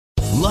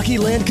Lucky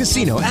Land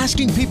Casino,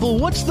 asking people,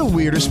 what's the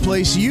weirdest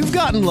place you've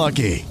gotten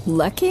lucky?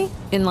 Lucky?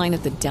 In line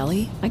at the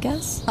deli, I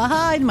guess?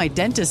 Aha, in my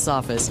dentist's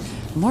office.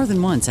 More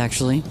than once,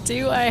 actually.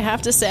 Do I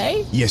have to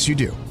say? Yes, you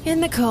do. In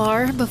the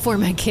car before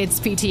my kids'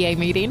 PTA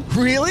meeting.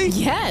 Really?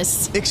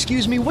 Yes.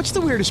 Excuse me, what's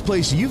the weirdest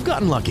place you've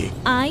gotten lucky?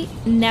 I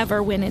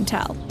never win and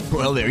tell.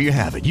 Well, there you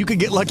have it. You can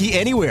get lucky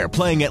anywhere,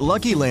 playing at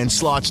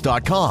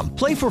LuckyLandSlots.com.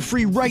 Play for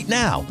free right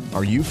now.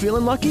 Are you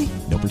feeling lucky?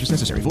 No purchase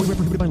necessary. Void where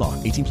prohibited by law.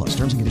 18 plus.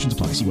 Terms and conditions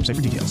apply. See website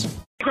for details.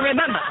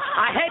 Remember,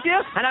 I hate you,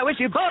 and I wish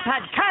you both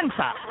had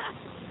cancer.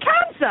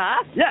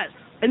 Cancer? Yes,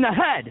 in the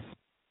head.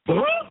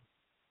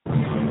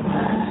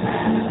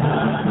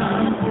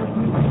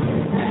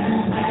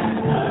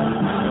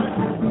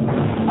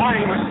 I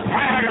was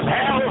tired as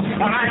hell,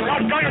 and I'm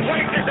not going to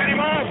take this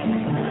anymore.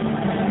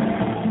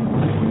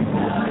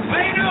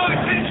 Pay no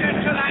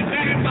attention to that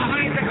man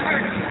behind the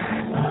curtain.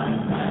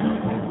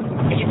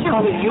 Are you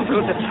telling me you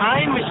built a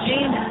time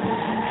machine?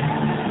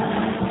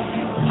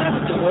 Out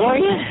of a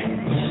DeLorean?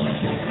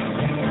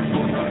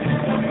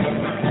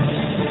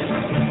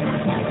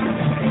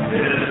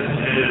 This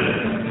is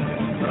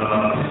the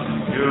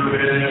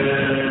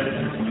Stupid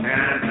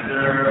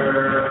Cancer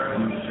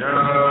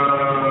Show.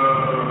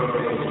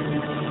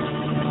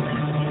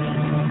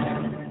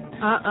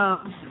 Uh-oh.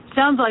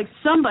 Sounds like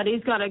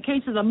somebody's got a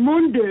case of the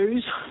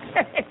Mundus.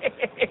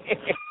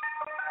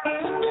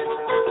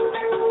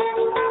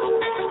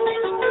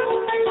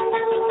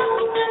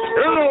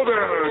 Hello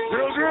there,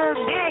 children.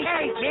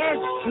 Hey,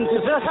 kids.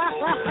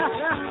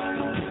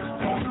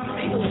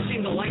 People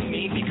seem to like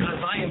me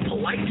because I am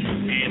polite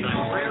and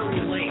I'm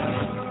rarely late.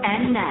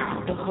 And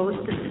now, the host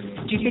of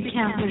the Stupid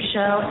Cancer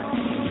Show,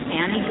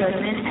 Annie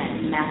Goodman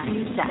and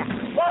Matthew Sartor.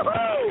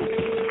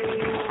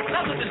 Woohoo!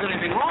 Not that there's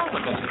anything wrong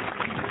with it.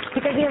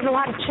 Because he has a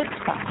lot of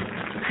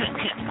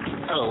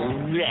chutzpah. All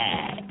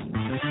right.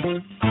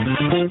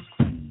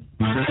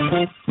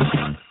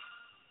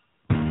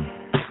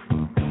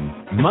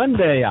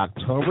 Monday,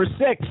 October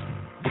 6th,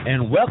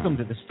 and welcome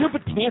to the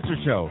Stupid Cancer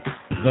Show,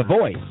 the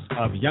voice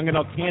of young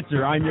adult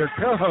cancer. I'm your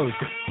co-host,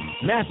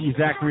 Matthew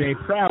Zachary, a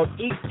proud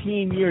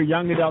 18-year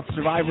young adult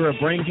survivor of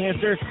brain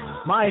cancer.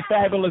 My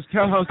fabulous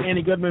co-host,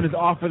 Annie Goodman, is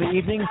off for the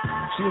evening.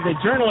 She is a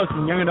journalist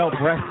and young adult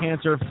breast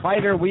cancer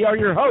fighter. We are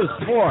your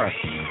hosts for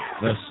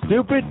the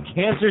Stupid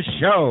Cancer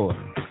Show.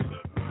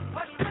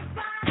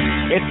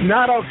 It's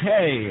not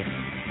okay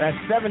that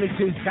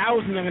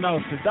 72,000 young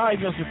adults are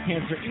diagnosed with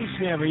cancer each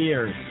and every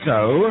year.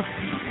 So,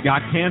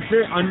 got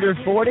cancer under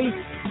 40?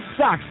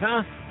 Sucks,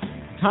 huh?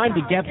 Time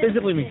to get busy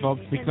living,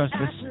 folks, because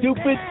the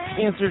Stupid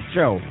Cancer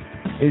Show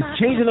is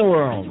changing the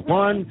world,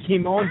 one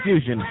chemo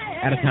infusion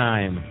at a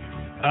time.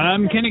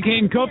 I'm Kenny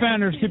Kane,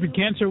 co-founder of Stupid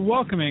Cancer,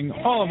 welcoming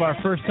all of our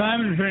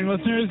first-time and returning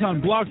listeners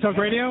on Blog Talk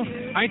Radio,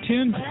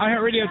 iTunes,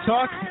 iHeartRadio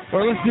Talk,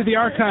 or listen to the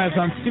archives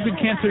on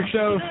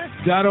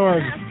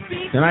stupidcancershow.org.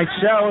 Tonight's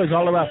show is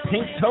all about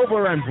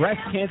Pinktober and Brest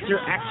Cancer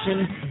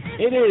Action.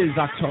 It is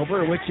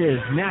October, which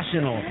is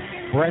National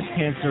Brest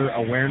Cancer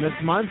Awareness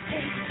Month.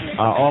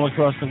 All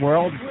across the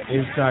world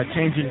is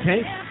changing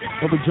pink.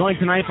 We'll be joined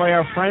tonight by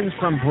our friends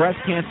from Brest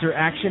Cancer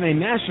Action, a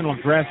national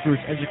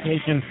grassroots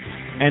education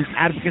and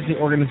advocacy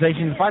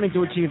organization fighting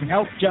to achieve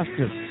health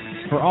justice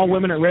for all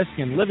women at risk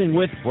and living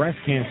with breast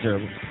cancer.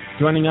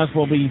 Joining us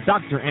will be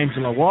Dr.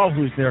 Angela Wall,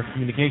 who's their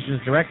communications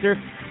director,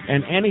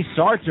 and Annie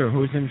Sartor,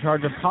 who's in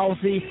charge of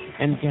policy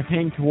and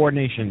campaign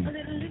coordination.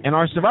 And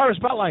our Survivor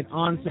Spotlight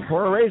on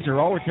Seporah Raizer,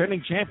 all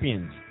returning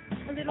champions.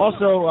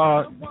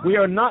 Also, we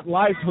are not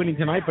live tweeting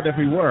tonight, but if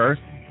we were,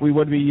 we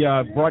would be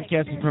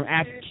broadcasting from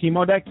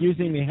 @ChemoDeck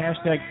using the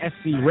hashtag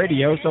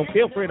SCRadio, so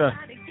feel free to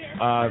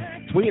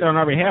tweet on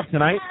our behalf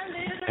tonight.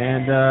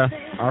 And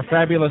our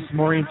fabulous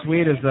Maureen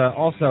Tweed is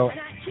also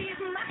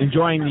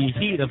enjoying the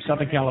heat of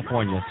Southern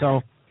California.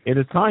 So it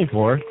is time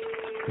for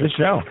the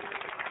show.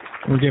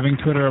 We're giving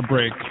Twitter a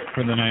break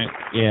for the night.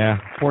 Yeah,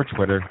 poor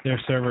Twitter. Their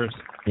servers.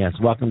 Yes,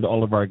 welcome to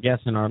all of our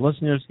guests and our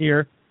listeners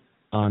here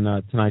on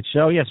tonight's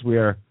show. Yes, we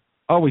are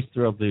always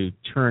thrilled to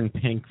turn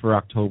pink for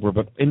October,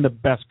 but in the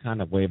best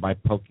kind of way, by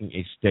poking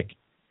a stick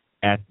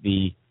at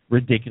the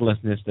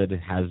ridiculousness that it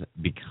has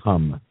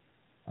become.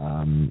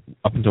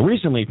 Up until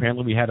recently,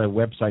 apparently, we had a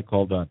website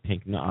called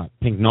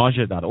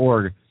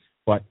pinknausea.org,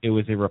 but it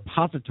was a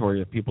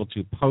repository of people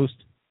to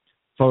post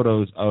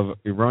photos of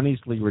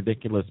erroneously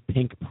ridiculous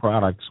pink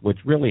products,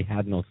 which really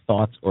had no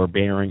thoughts or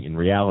bearing in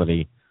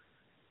reality.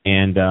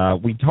 And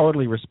we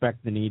totally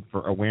respect the need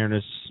for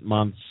awareness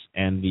months,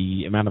 and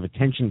the amount of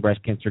attention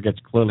breast cancer gets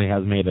clearly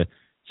has made a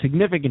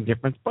significant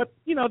difference. But,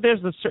 you know,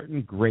 there's a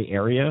certain gray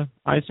area,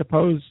 I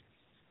suppose,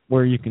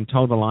 where you can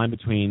toe the line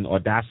between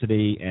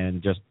audacity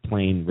and just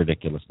plain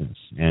ridiculousness.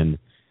 And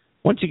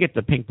once you get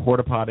to pink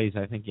porta potties,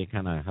 I think you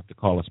kind of have to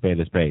call a spade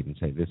and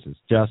say this is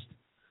just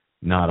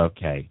not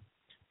okay.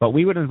 But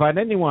we would invite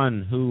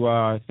anyone who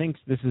thinks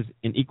this is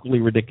an equally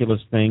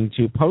ridiculous thing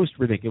to post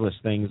ridiculous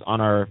things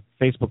on our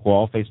Facebook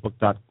wall,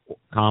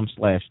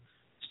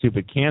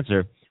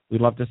 facebook.com/stupidcancer.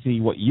 We'd love to see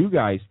what you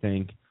guys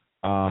think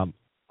are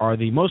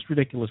the most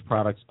ridiculous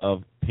products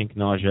of Pink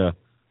Nausea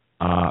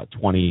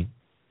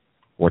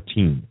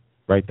 2014.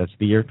 right? That's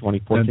the year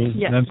 2014?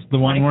 That's the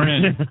one we're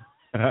in.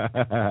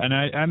 And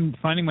I'm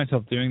finding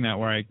myself doing that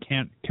where I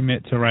can't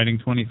commit to writing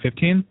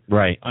 2015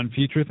 on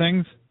future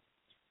things,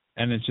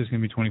 and it's just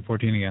going to be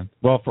 2014 again.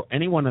 Well, for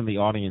anyone in the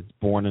audience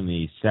born in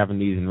the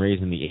 70s and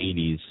raised in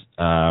the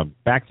 80s,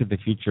 Back to the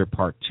Future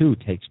Part 2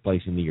 takes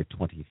place in the year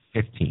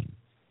 2015.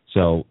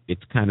 So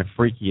it's kind of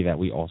freaky that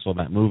we all saw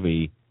that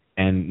movie,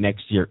 and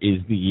next year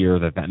is the year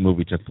that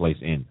movie took place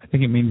in. I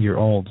think it means you're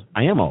old.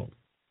 I am old.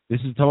 This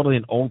is totally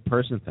an old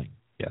person thing.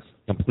 Yes.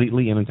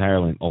 Completely and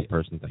entirely an old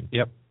person thing.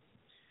 Yep.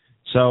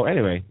 So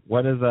anyway,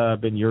 what has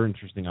been your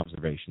interesting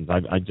observations?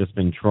 I've just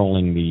been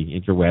trolling the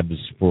interwebs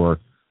for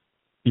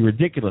the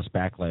ridiculous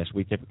backlash.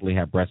 We typically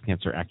have Breast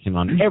Cancer Action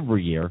on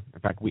every year. In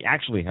fact, we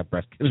actually have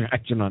Breast Cancer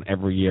Action on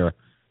every year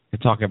to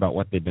talk about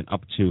what they've been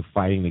up to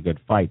fighting the good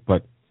fight.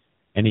 But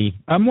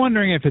I'm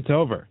wondering if it's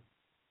over.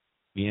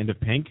 The end of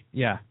Pink?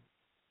 Yeah.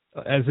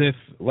 As if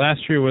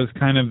last year was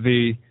kind of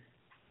the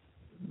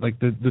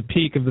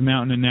peak of the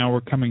mountain, and now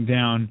we're coming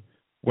down,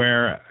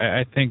 where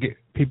I think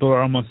people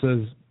are almost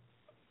as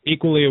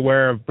equally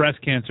aware of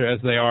breast cancer as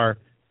they are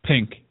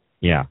Pink.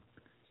 Yeah.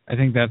 I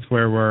think that's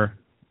where we're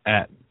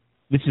at.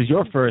 This is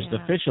your first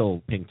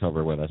official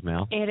Pinktober with us,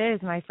 Mal. It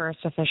is my first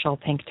official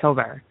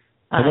Pinktober.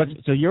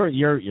 So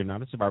you're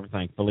not a survivor,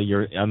 thankfully.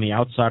 You're on the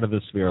outside of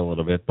the sphere a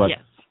little bit, but yes.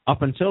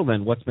 Up until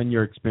then, what's been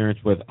your experience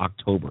with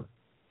October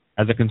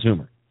as a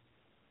consumer?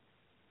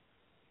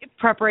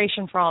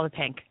 Preparation for all the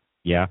pink.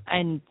 Yeah.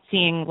 And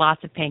seeing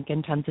lots of pink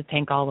and tons of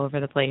pink all over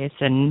the place,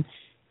 and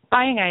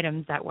buying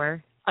items that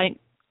were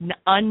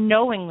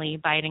unknowingly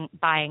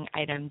buying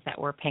items that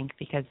were pink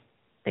because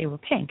they were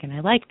pink and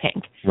I like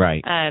pink.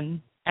 Right.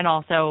 And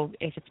also,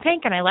 if it's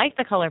pink and I like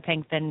the color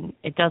pink, then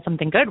it does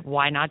something good.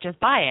 Why not just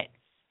buy it,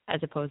 as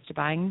opposed to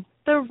buying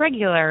the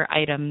regular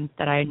item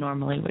that I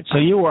normally would buy? So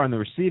you are on the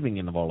receiving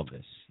end of all of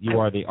this. You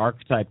are the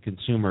archetype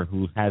consumer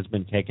who has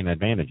been taken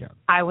advantage of.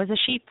 I was a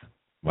sheep.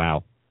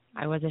 Wow.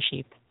 I was a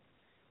sheep.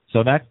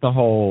 So that's the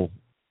whole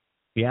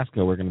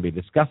fiasco we're going to be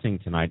discussing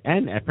tonight,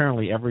 and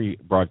apparently every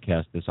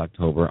broadcast this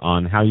October,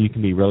 on how you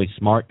can be really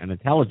smart and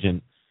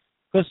intelligent.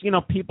 Because,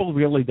 people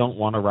really don't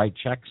want to write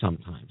checks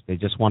sometimes. They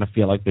just want to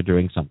feel like they're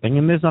doing something,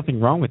 and there's nothing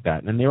wrong with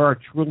that. And there are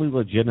truly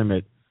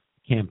legitimate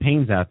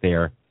campaigns out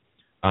there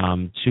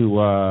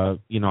to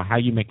how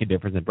you make a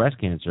difference in breast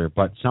cancer,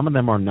 but some of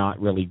them are not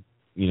really,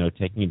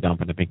 taking a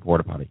dump in a pink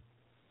porta potty.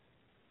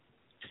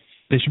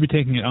 They should be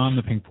taking it on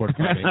the pink porta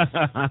potty.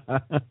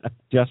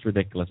 Just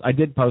ridiculous. I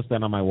did post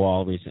that on my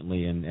wall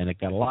recently, and it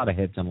got a lot of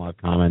hits and a lot of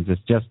comments.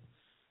 It's just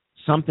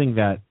something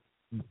that,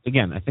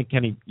 again, I think,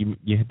 Kenny, you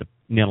hit the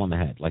nail on the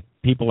head. Like,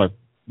 people are,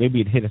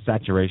 maybe it hit a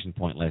saturation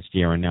point last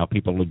year, and now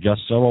people are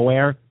just so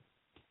aware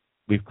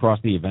we've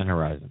crossed the event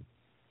horizon.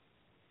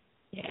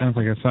 Yeah. Sounds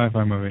like a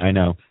sci-fi movie. I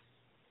know.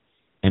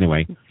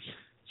 Anyway,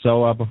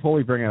 so before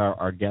we bring in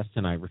our guest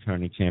tonight,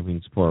 returning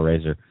champion Seporah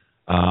Raizer,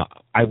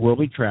 I will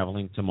be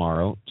traveling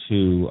tomorrow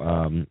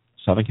to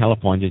Southern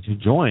California to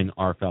join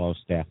our fellow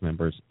staff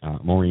members,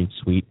 Maureen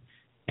Sweet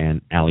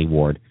and Allie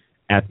Ward,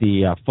 at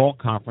the fall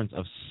conference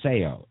of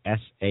SAYO,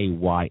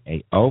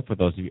 S-A-Y-A-O. For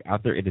those of you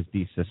out there, it is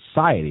the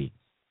Society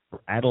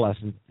for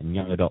Adolescent and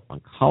Young Adult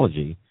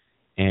Oncology.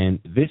 And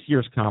this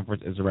year's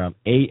conference is around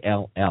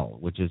ALL,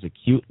 which is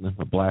acute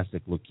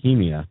lymphoblastic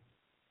leukemia.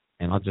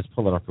 And I'll just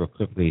pull it up real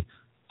quickly.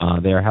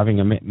 They're having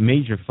a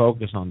major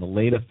focus on the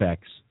late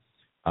effects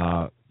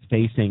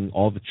facing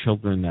all the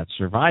children that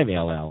survive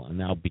ALL and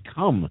now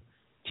become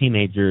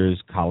teenagers,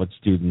 college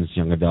students,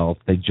 young adults.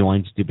 They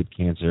join Stupid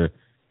Cancer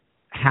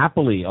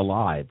happily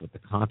alive with the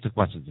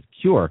consequences of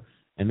cure.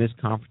 And this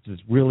conference is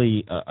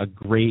really a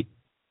great,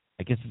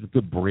 I guess it's a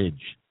good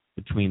bridge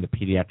between the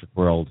pediatric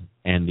world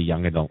and the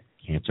young adult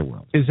cancer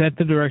world. Is that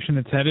the direction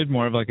it's headed,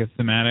 more of like a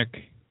thematic?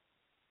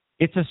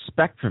 It's a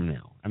spectrum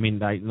now. I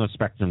mean,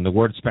 spectrum, the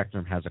word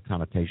spectrum has a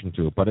connotation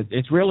to it, but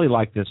it's really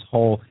like this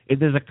whole,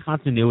 there's a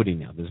continuity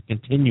now. There's a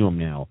continuum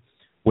now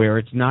where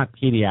it's not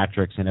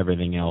pediatrics and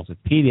everything else. It's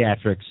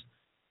pediatrics,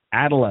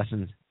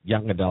 adolescents,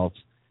 young adults,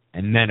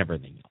 and then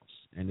everything else.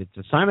 And it's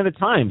a sign of the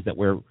times that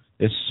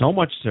there's so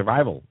much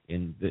survival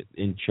in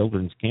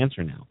children's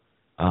cancer now.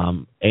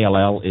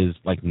 ALL is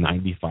like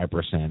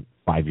 95%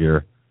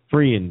 5-year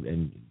free,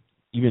 and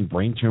even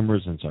brain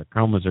tumors and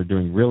sarcomas are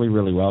doing really,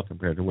 really well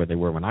compared to where they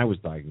were when I was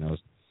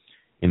diagnosed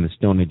in the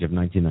Stone Age of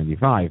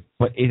 1995.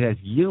 But it has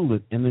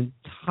yielded an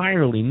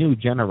entirely new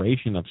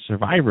generation of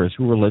survivors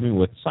who are living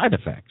with side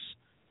effects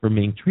from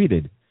being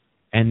treated.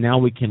 And now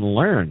we can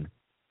learn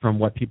from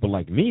what people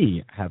like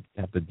me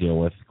have to deal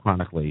with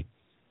chronically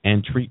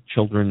and treat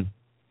children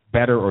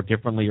better or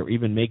differently, or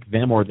even make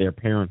them or their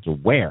parents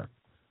aware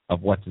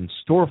of what's in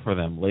store for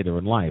them later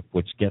in life,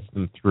 which gets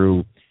them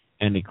through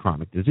any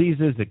chronic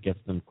diseases, it gets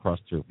them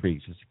crossed through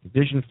pre-existing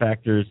condition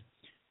factors,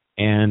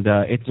 and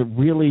it's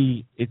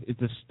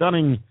a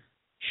stunning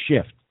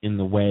shift in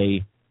the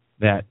way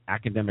that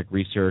academic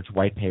research,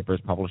 white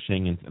papers,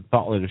 publishing, and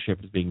thought leadership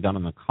is being done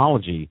in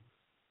oncology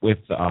with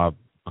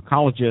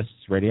oncologists,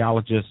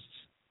 radiologists,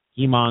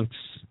 hemoncs,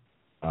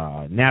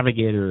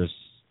 navigators,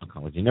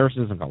 oncology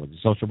nurses, oncology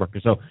social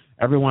workers. So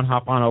everyone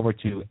hop on over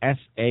to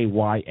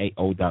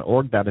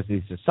SAYAO.org. That is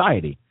the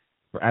Society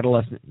for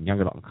Adolescent and Young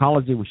Adult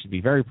Oncology. We should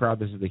be very proud.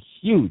 This is a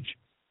huge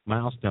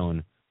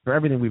milestone for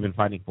everything we've been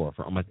fighting for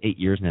almost 8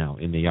 years now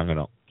in the young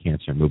adult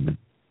cancer movement.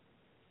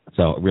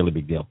 So a really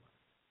big deal.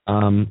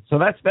 So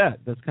that's that.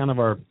 That's kind of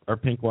our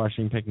pink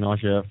washing, pink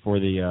nausea for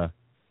the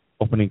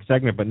opening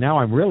segment. But now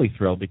I'm really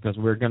thrilled because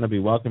we're going to be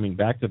welcoming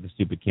back to the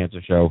Stupid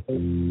Cancer Show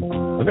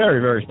a very,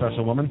 very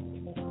special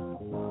woman.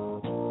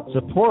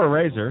 Seporah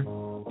Raizer,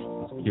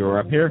 you're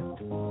up here,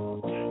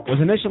 was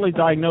initially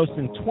diagnosed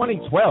in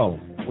 2012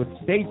 with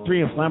stage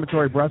 3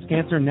 inflammatory breast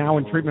cancer, now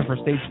in treatment for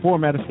stage 4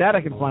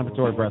 metastatic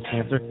inflammatory breast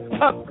cancer.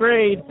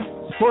 Upgrade!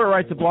 Seporah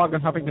writes a blog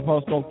on Huffington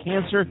Post called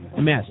Cancer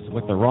Mess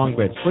with the Wrong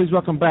Bitch. Please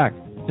welcome back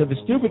to the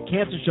Stupid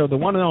Cancer Show, the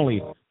one and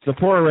only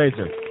Seporah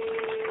Raizer.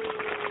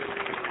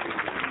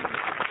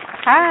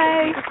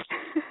 Hi.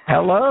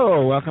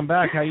 Hello. Welcome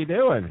back. How you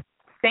doing?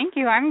 Thank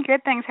you. I'm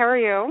good, thanks. How are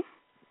you?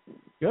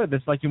 Good.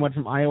 It's like you went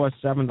from iOS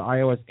 7 to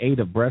iOS 8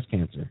 of breast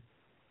cancer.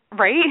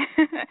 Right?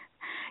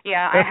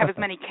 Yeah, I have as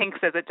many kinks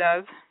as it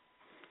does.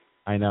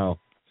 I know.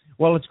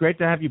 Well, it's great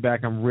to have you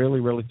back. I'm really,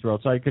 really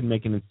thrilled. Sorry I couldn't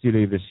make it in the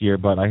studio this year,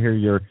 but I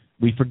hear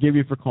we forgive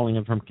you for calling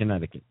in from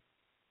Connecticut.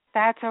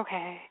 That's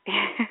okay.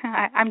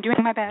 I'm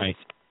doing my best. Right.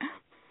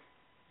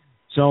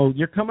 So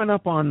you're coming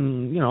up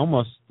on,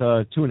 almost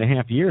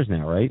 2.5 years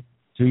now, right?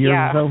 2 years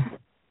or so?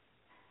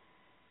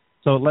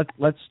 So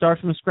let's start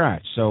from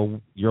scratch.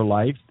 So your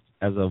life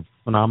as a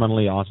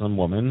phenomenally awesome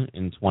woman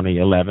in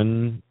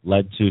 2011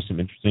 led to some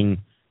interesting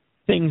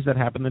things that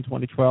happened in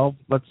 2012.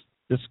 Let's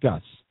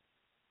discuss.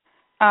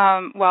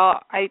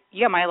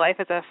 My life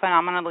as a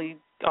phenomenally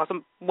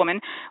awesome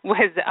woman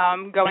was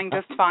going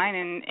just fine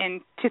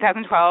in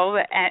 2012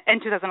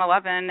 and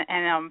 2011,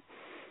 and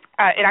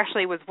it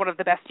actually was one of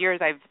the best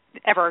years I've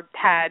ever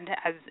had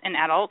as an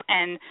adult.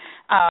 And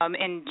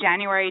in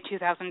January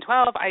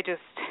 2012,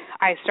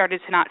 I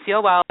started to not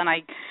feel well, and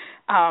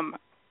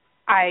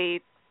I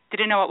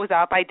didn't know what was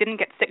up. I didn't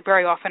get sick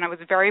very often. I was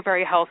very,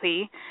 very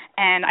healthy.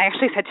 And I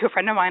actually said to a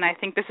friend of mine, I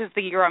think this is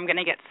the year I'm going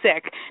to get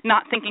sick,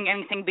 not thinking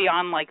anything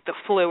beyond like the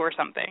flu or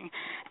something.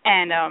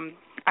 And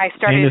I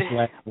started...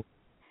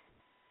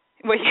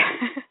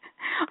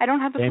 I don't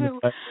have the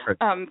flu.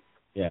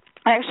 Yeah.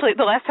 Actually,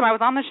 the last time I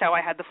was on the show,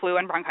 I had the flu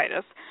and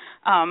bronchitis.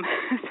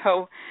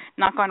 So,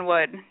 knock on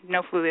wood,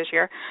 no flu this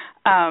year.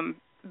 I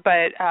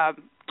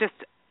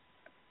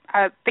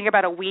think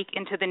about a week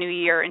into the new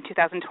year in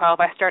 2012,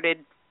 I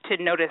started to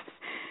notice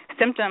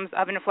symptoms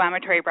of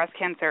inflammatory breast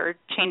cancer,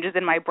 changes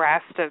in my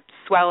breast,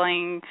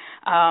 swelling,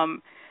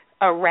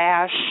 a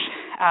rash,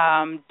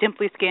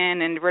 dimply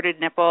skin, inverted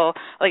nipple,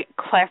 like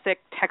classic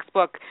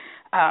textbook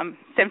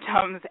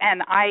symptoms.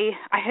 And I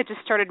had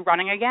just started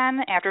running again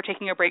after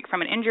taking a break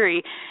from an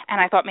injury, and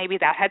I thought maybe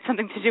that had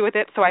something to do with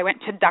it. So I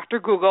went to Dr.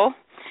 Google,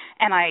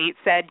 and I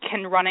said,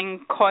 can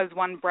running cause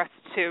one breast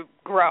to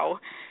grow?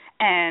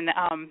 And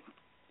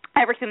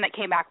everything that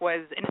came back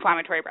was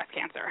inflammatory breast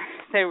cancer.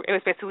 So it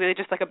was basically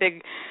just like a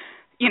big,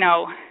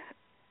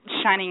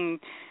 shining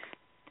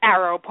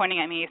arrow pointing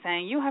at me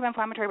saying, you have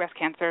inflammatory breast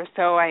cancer.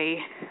 So I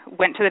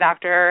went to the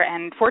doctor,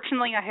 and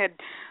fortunately I had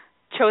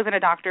chosen a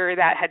doctor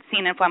that had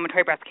seen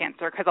inflammatory breast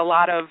cancer, because a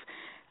lot of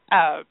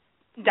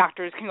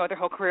doctors can go their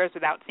whole careers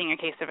without seeing a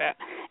case of it.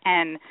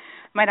 And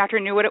my doctor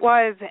knew what it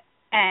was,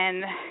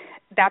 and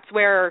that's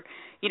where,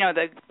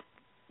 the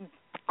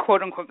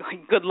quote-unquote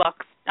good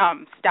luck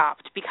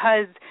stopped,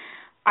 because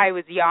I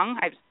was young.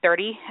 I was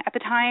 30 at the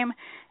time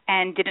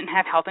and didn't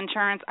have health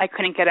insurance. I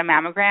couldn't get a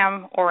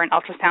mammogram or an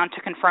ultrasound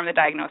to confirm the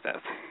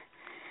diagnosis.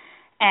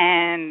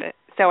 And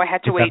so I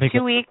had to wait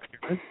 2 weeks.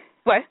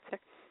 What?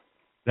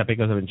 Is that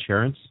because of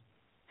insurance?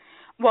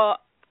 Well,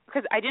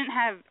 because I didn't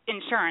have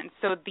insurance,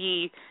 so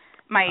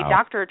my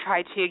doctor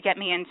tried to get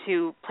me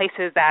into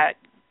places that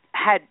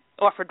had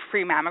offered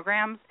free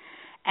mammograms,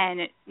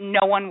 and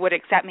no one would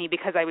accept me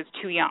because I was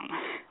too young.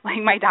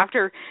 Like, my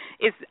doctor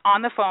is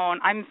on the phone.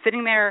 I'm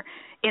sitting there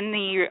in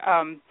the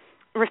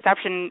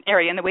reception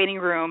area in the waiting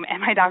room,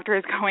 and my doctor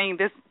is going,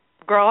 this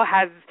girl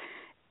has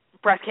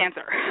breast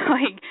cancer,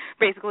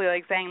 basically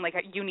saying,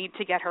 you need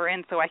to get her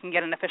in so I can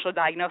get an official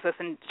diagnosis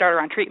and start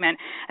her on treatment.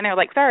 And they're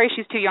like, sorry,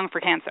 she's too young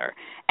for cancer.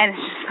 And it's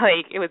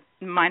just it was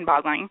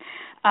mind-boggling.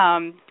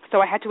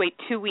 So I had to wait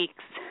 2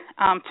 weeks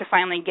to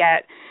finally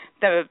get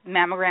the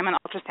mammogram and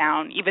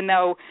ultrasound, even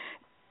though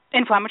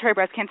inflammatory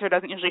breast cancer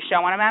doesn't usually show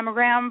on a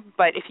mammogram,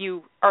 but if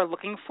you are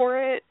looking for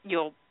it,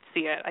 you'll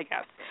see it, I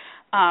guess.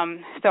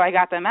 So I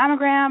got the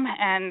mammogram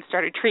and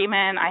started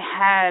treatment. I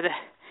had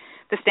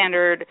the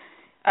standard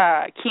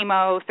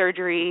chemo,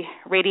 surgery,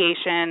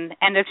 radiation.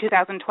 End of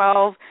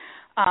 2012,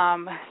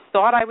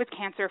 thought I was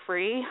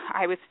cancer-free.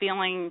 I was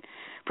feeling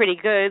pretty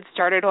good.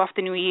 Started off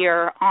the new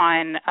year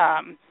on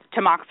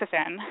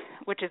tamoxifen,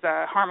 which is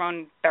a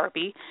hormone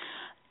therapy.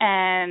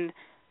 And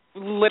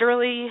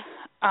literally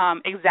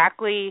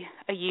exactly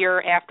a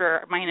year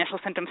after my initial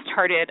symptoms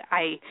started,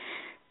 I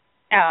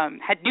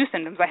had new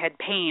symptoms. I had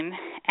pain,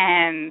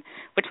 and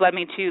which led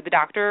me to the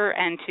doctor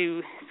and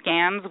to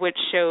scans, which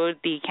showed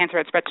the cancer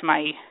had spread to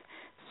my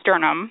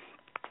sternum.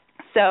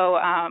 So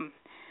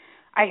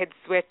I had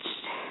switched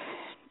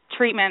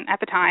treatment at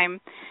the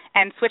time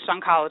and switched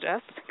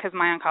oncologists because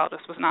my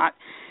oncologist was not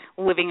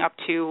living up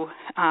to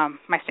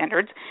my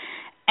standards.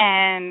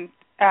 And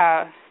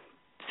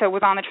so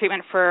was on the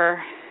treatment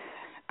for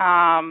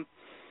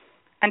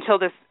until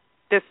this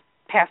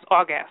past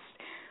August,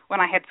 when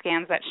I had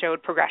scans that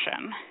showed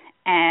progression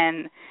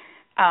and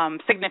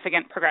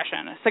significant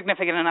progression,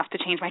 significant enough to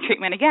change my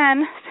treatment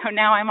again. So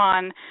now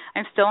I'm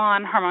still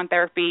on hormone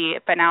therapy,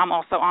 but now I'm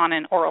also on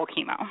an oral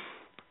chemo.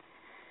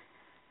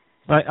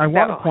 I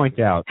want to point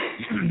out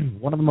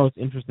one of the most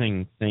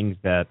interesting things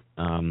that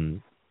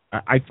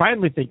I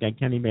finally think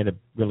Kenny made a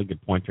really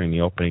good point during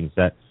the openings,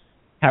 that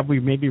have we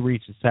maybe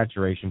reached a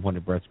saturation point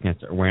of breast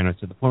cancer awareness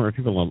to the point where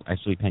people are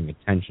actually paying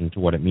attention to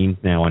what it means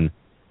now, and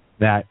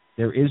that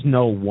there is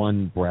no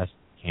one breast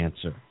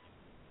cancer.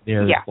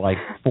 There's like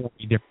 40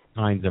 different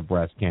kinds of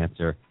breast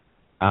cancer.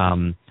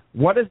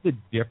 What is the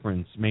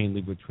difference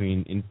mainly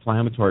between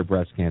inflammatory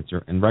breast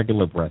cancer and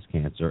regular breast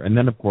cancer? And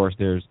then, of course,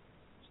 there's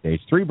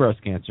stage 3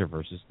 breast cancer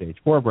versus stage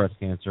 4 breast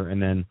cancer.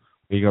 And then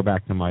we go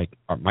back to my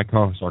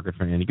co-host, our good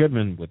friend Annie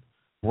Goodman, with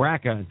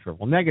BRCA and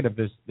triple negative.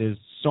 There's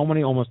so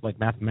many almost like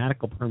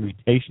mathematical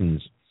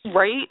permutations.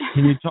 Right.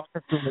 Can you talk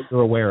us through what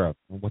you're aware of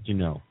and what you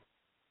know?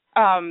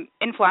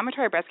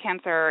 Inflammatory breast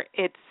cancer,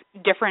 it's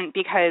different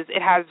because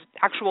it has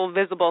actual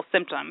visible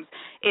symptoms.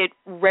 It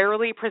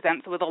rarely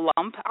presents with a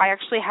lump. I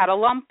actually had a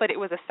lump, but it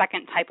was a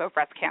second type of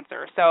breast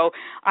cancer. So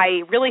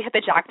I really hit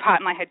the jackpot,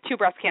 and I had 2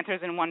 breast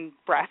cancers in one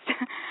breast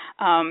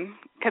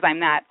because I'm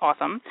that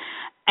awesome.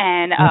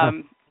 And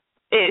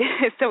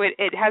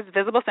it has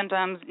visible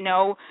symptoms,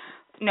 no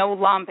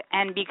lump,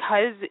 and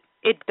because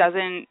it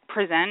doesn't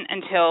present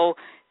until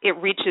it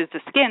reaches the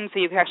skin, so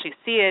you can actually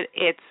see it,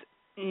 it's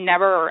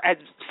never, as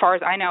far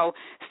as I know,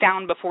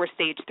 found before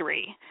stage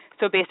 3.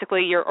 So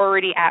basically, you're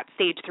already at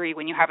stage 3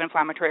 when you have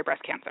inflammatory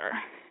breast cancer.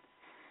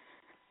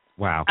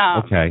 Wow.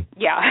 Okay.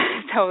 Yeah.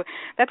 So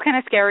that's kind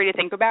of scary to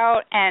think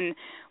about. And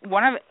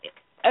one of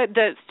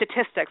the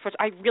statistics, which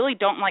I really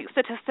don't like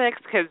statistics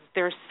because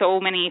there's so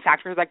many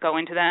factors that go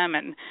into them,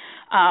 and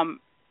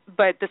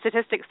but the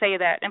statistics say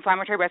that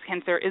inflammatory breast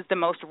cancer is the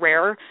most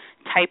rare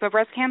type of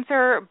breast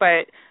cancer.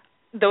 But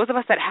those of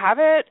us that have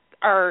it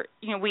are,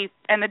 we,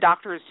 and the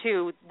doctors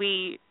too,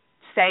 we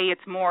say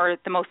it's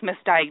the most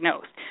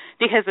misdiagnosed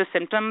because the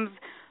symptoms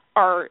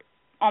are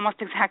almost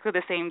exactly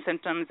the same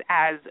symptoms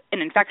as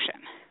an infection,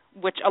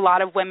 which a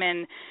lot of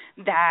women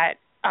that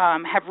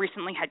have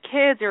recently had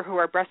kids or who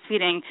are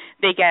breastfeeding,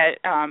 they get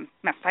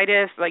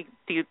mastitis, like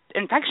these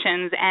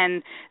infections,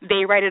 and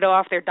they write it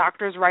off, their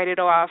doctors write it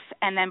off,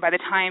 and then by the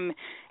time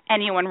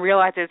anyone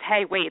realizes,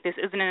 hey, wait, this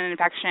isn't an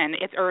infection,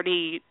 it's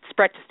already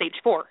spread to stage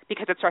 4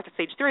 because it starts at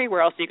stage 3,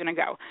 where else are you going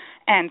to go?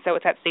 And so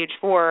it's at stage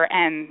 4,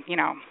 and,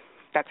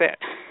 that's it.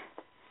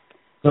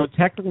 So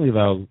technically,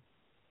 though,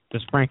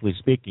 just frankly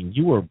speaking,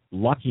 you were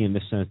lucky in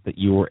the sense that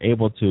you were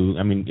able to,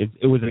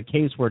 it was a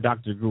case where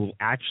Dr. Google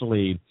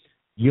actually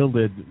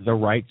yielded the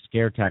right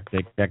scare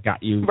tactic that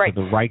got you to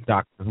the right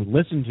doctor who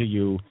listened to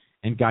you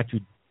and got you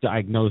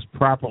diagnosed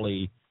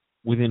properly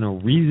within a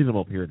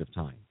reasonable period of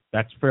time.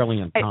 That's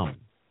fairly uncommon.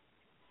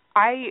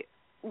 I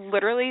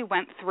literally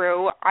went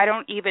through, I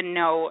don't even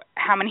know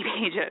how many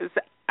pages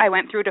I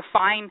went through to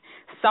find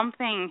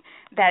something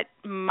that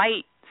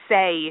might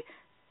say,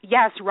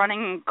 yes,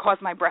 running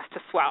caused my breast to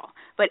swell.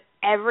 But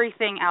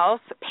everything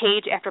else,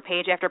 page after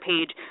page after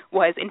page,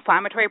 was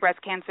inflammatory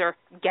breast cancer,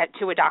 get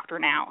to a doctor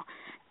now.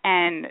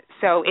 And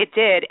so it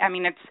did.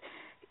 It's,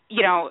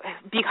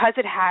 because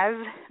it has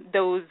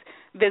those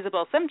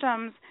visible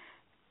symptoms,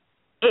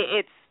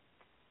 it's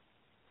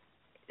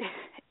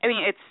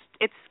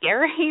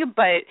scary,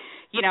 but,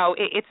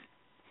 it's,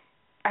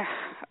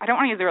 I don't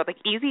want to use the word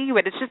easy,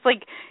 but it's just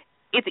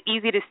it's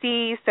easy to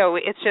see, so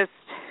it's just,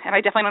 and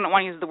I definitely don't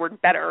want to use the word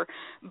better,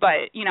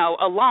 but,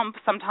 a lump,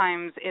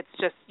 sometimes it's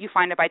just, you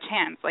find it by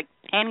chance. Like,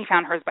 Annie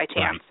found hers by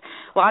chance.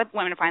 Right. A lot of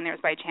women find theirs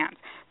by chance.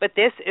 But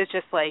this is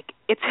just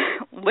it's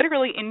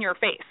literally in your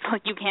face.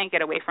 You can't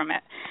get away from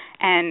it.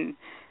 And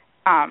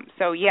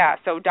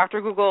so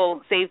Dr.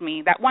 Google saved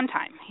me that one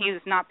time.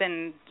 He's not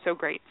been so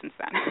great since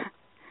then.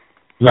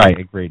 Right,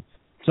 agreed.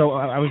 So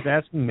I was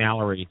asking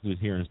Mallory, who's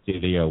here in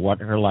studio, what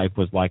her life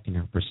was like and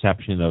her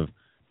perception of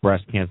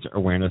Breast Cancer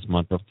Awareness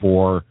Month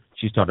before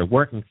she started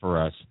working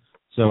for us.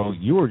 So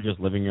you were just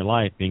living your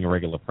life being a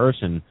regular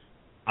person.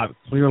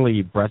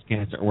 Clearly, Breast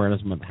Cancer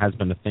Awareness Month has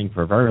been a thing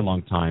for a very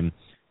long time.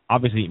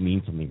 Obviously, it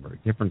means something very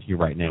different to you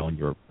right now, and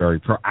you're very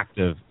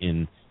proactive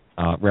in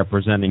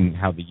representing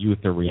how the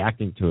youth are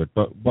reacting to it.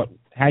 But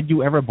had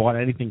you ever bought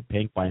anything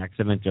pink by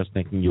accident just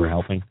thinking you were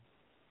helping?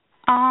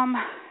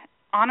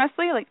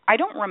 Honestly, I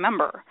don't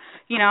remember.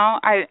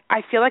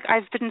 I feel like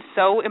I've been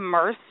so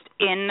immersed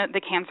in the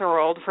cancer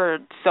world for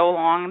so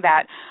long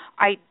that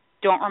I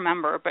don't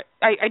remember. But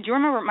I do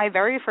remember my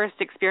very first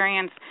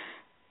experience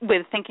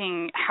with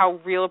thinking how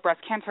real breast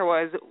cancer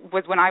was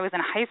when I was in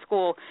high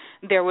school.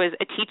 There was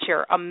a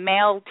teacher, a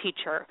male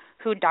teacher,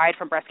 who died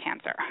from breast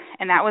cancer.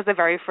 And that was the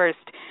very first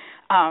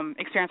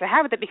experience I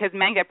have with it, because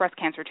men get breast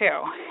cancer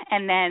too,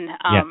 and then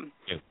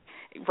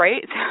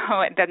right,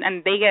 so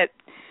and they get,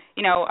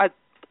 you know, I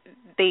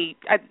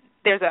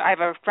have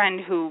a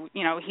friend who,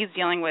 you know, he's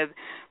dealing with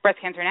breast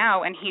cancer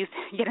now, and he's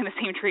getting the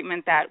same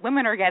treatment that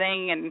women are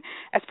getting. And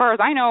as far as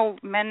I know,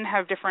 men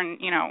have different,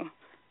 you know,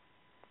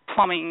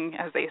 plumbing,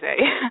 as they say.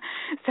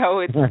 So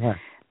it's,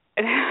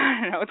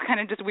 I don't know, it's kind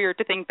of just weird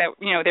to think that,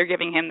 you know, they're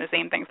giving him the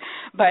same things.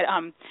 But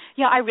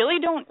yeah, I really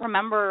don't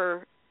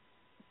remember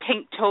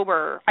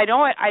Pinktober. I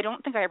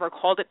don't think I ever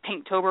called it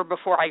Pinktober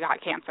before I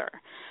got cancer.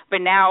 But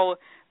now,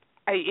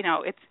 you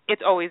know,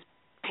 it's always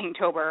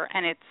Pinktober,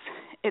 and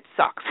it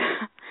sucks.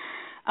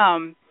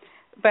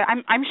 But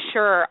I'm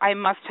sure I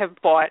must have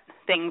bought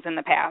things in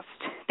the past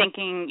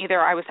thinking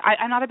either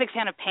I'm not a big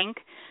fan of pink,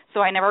 so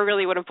I never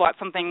really would have bought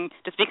something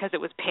just because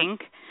it was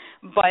pink,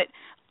 but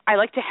I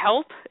like to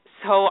help,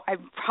 so I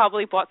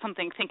probably bought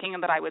something thinking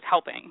that I was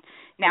helping.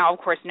 Now, of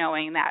course,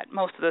 knowing that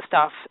most of the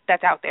stuff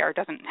that's out there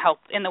doesn't help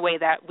in the way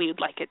that we'd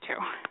like it to.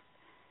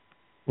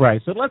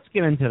 Right, so let's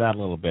get into that a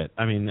little bit.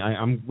 I mean,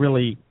 I'm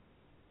really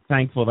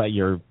thankful that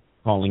you're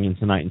calling in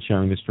tonight and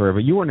sharing this story,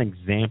 but you were an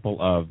example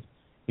of,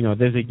 you know,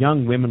 there's a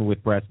young women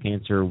with breast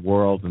cancer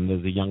world and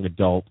there's a young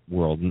adult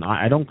world, and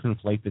I don't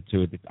conflate the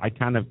two.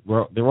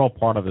 They're all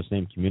part of the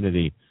same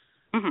community,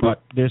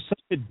 but there's such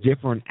a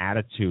different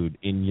attitude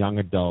in young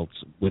adults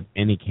with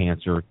any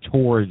cancer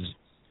towards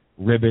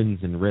ribbons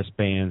and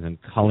wristbands and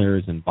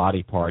colors and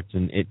body parts,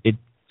 and it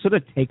sort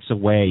of takes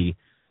away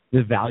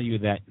the value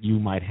that you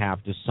might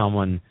have to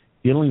someone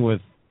dealing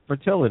with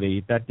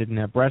fertility that didn't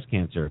have breast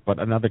cancer but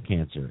another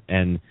cancer.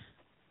 And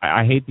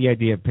I hate the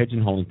idea of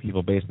pigeonholing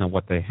people based on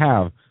what they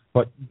have,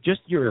 but just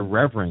your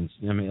irreverence,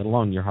 I mean,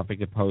 alone, your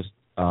Huffington Post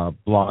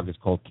blog is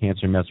called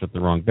Cancer Mess with the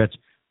Wrong Bitch.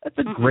 That's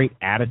a great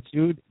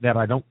attitude that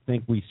I don't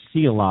think we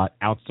see a lot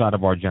outside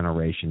of our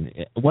generation.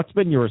 What's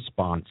been your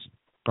response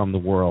from the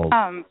world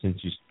since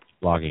you started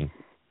blogging?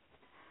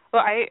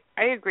 Well,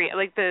 I agree.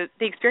 Like the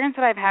experience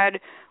that I've had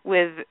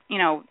with, you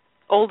know,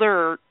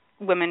 older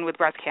women with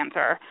breast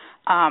cancer,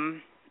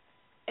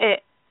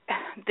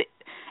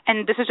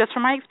 and this is just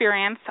from my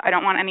experience. I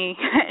don't want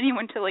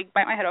anyone to like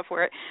bite my head off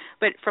for it,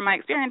 but from my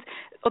experience,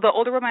 the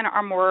older women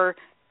are more.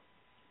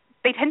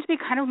 They tend to be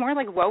kind of more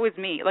like, woe is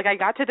me. Like, I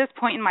got to this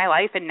point in my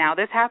life, and now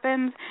this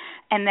happens.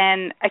 And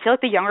then I feel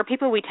like the younger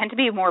people, we tend to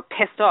be more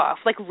pissed off.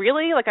 Like,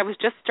 really? Like, I was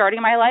just starting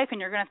my life,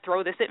 and you're going to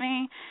throw this at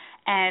me?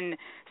 And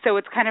so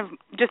it's kind of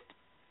just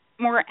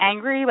more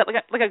angry, but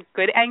like a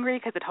good angry,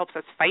 because it helps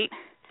us fight.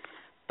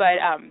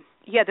 But,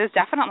 yeah, there's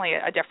definitely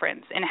a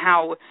difference in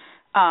how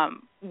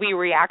we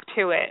react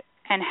to it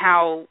and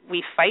how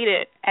we fight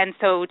it. And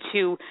so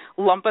to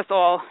lump us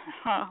all,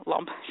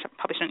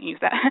 probably shouldn't use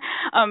that,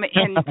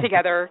 in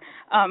together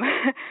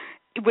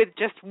with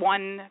just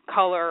one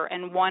color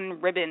and one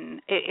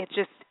ribbon,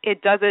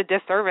 it does a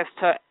disservice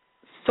to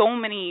so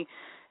many,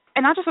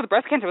 and not just with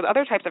breast cancer, with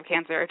other types of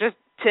cancer, just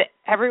to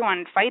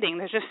everyone fighting.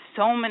 There's just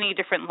so many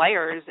different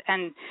layers,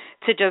 and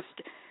to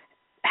just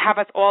have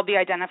us all be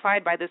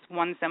identified by this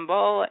one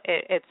symbol,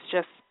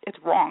 it's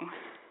wrong.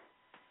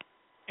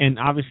 And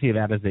obviously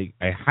that is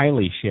a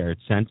highly shared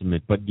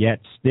sentiment, but yet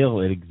still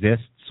it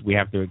exists. We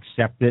have to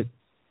accept it.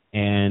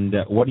 And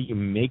what do you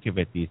make of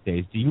it these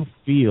days? Do you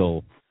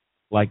feel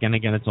like, and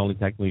again, it's only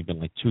technically been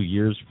like 2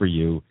 years for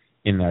you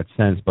in that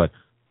sense, but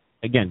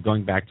again,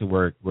 going back to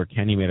where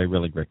Kenny made a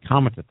really great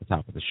comment at the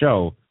top of the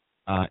show,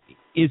 has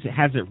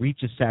it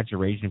reached a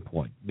saturation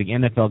point? The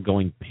NFL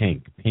going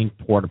pink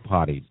porta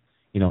potties,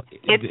 you know,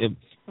 it's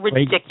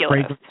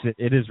ridiculous.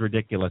 It is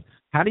ridiculous.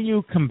 How do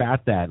you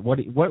combat that?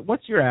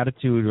 What's your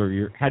attitude,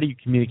 or how do you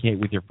communicate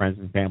with your friends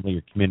and family,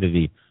 your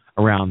community,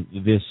 around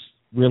this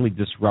really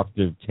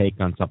disruptive take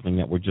on something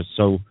that we're just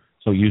so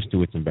used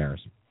to? It's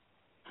embarrassing.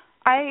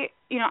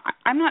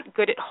 I'm not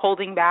good at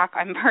holding back.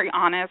 I'm very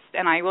honest,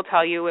 and I will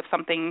tell you if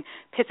something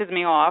pisses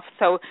me off.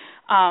 So,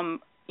 when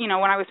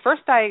I was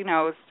first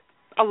diagnosed,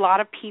 a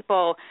lot of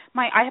people,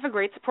 I have a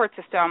great support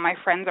system. My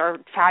friends are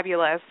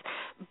fabulous,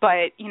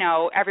 but,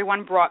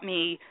 everyone brought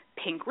me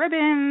pink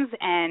ribbons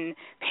and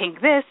pink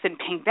this and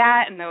pink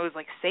that and those,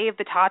 like, Save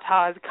the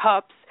Tatas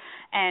cups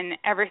and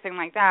everything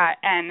like that.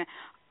 And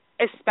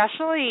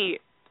especially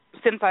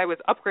since I was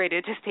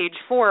upgraded to stage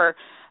 4,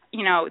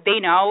 they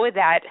know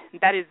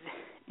that is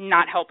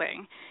not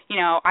helping.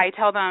 I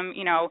tell them,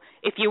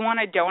 if you want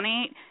to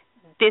donate,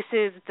 this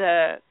is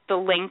the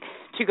link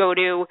to go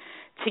to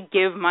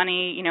give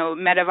money,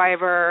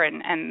 Medivivor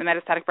and the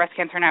Metastatic Breast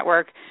Cancer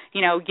Network,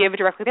 give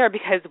directly there,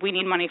 because we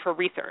need money for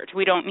research.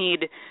 We don't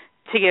need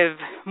to give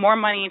more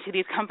money to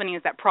these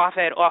companies that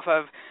profit off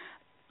of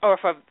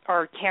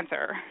our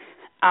cancer.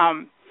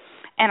 And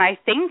I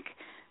think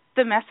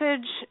the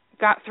message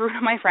got through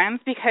to my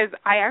friends, because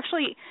I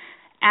actually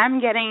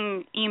am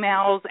getting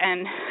emails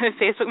and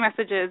Facebook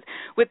messages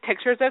with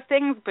pictures of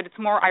things, but it's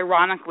more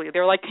ironically.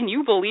 They're like, can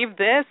you believe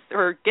this?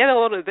 Or get a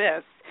load of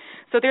this.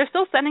 So they're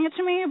still sending it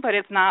to me, but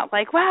it's not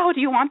like, wow,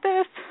 do you want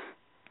this?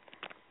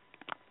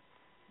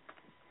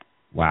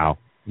 Wow.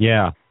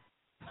 Yeah.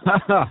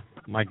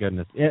 My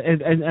goodness.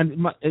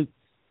 And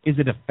is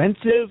it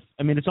offensive?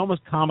 I mean, it's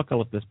almost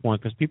comical at this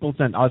point because people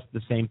send us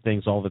the same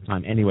things all the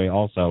time anyway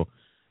also.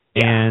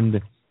 Yeah.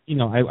 And, you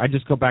know, I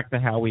just go back to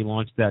how we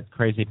launched that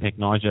Crazy Pink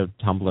Nausea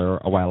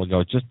Tumblr a while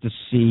ago just to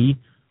see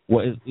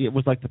what it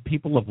was like the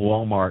people of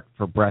Walmart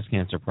for breast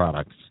cancer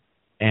products.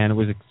 And it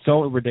was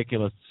so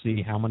ridiculous to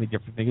see how many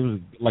different things. It was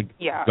like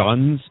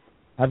guns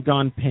have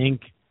gone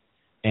pink.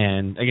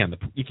 And, again,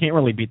 you can't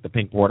really beat the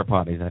pink porta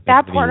potties. I think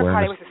that porta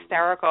potty was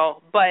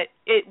hysterical, but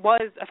it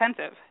was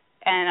offensive.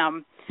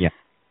 And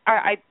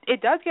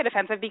it does get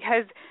offensive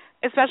because,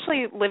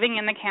 especially living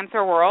in the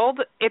cancer world,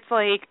 it's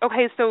like,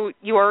 okay, so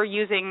you're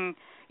using,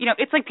 you know,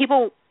 it's like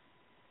people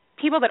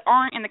that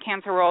aren't in the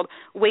cancer world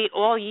wait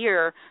all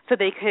year so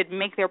they could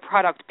make their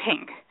product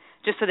pink,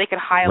 just so they could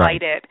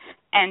highlight it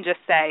and just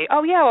say,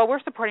 oh, yeah, well,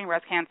 we're supporting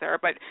breast cancer,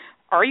 but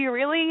are you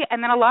really?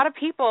 And then a lot of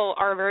people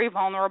are very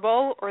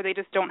vulnerable, or they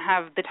just don't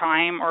have the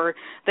time or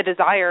the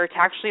desire to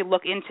actually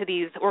look into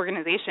these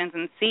organizations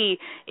and see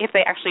if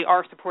they actually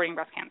are supporting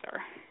breast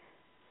cancer.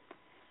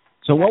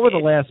 So what were the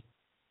last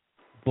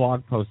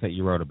blog posts that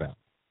you wrote about?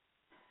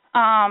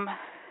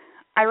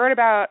 I wrote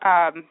about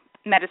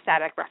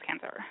metastatic breast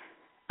cancer.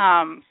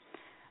 I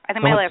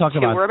think my last two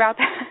were about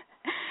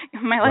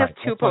that. My last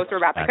two posts were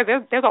about that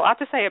because there's a lot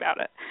to say about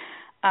it.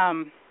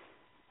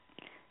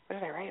 What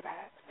did I write about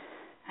it?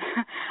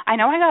 I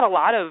know I got a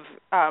lot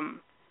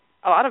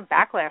of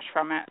backlash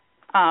from it.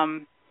 I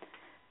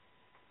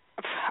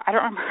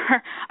don't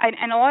remember.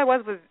 And all I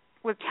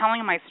was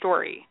telling my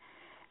story,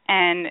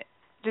 and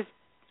just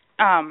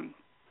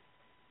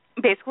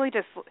basically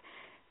just,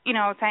 you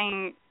know,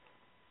 saying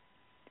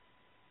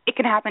it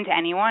can happen to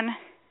anyone.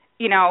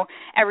 You know,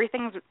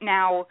 everything's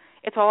now,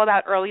 it's all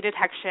about early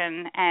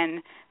detection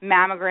and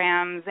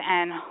mammograms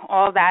and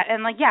all that.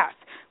 And, like, yes,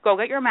 go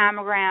get your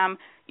mammogram,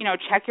 you know,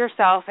 check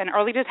yourself, and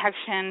early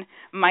detection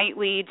might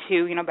lead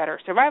to, you know, better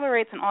survival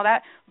rates and all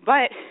that.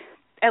 But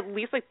at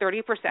least, like,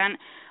 30%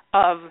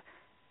 of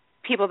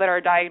people that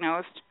are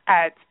diagnosed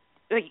at,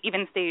 like,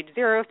 even stage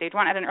 0, stage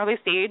 1, at an early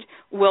stage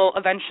will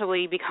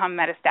eventually become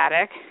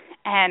metastatic.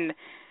 And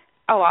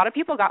a lot of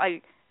people got,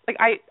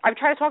 I've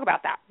tried to talk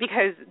about that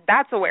because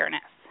that's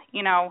awareness.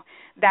 You know,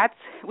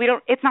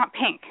 it's not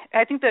pink.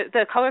 I think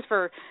the colors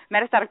for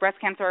metastatic breast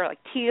cancer are like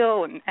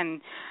teal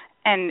and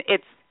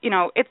it's, you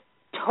know, it's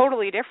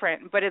totally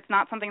different, but it's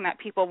not something that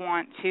people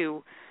want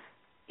to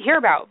hear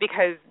about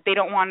because they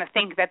don't want to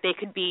think that they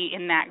could be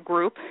in that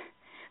group.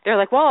 They're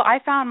like, well, I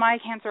found my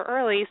cancer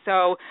early,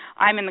 so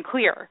I'm in the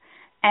clear.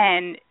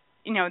 And,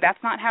 you know, that's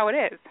not how it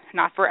is,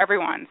 not for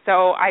everyone.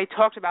 So I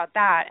talked about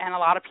that, and a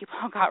lot of people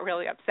got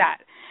really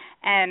upset.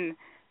 And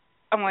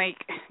I'm like,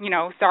 you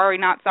know, sorry,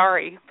 not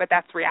sorry, but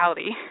that's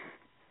reality.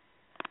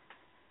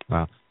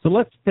 Wow. So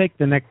let's take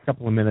the next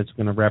couple of minutes.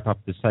 We're going to wrap up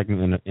this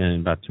segment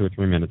in about 2 or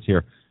 3 minutes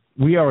here.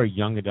 We are a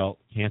young adult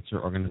cancer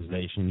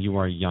organization. You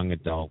are a young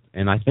adult.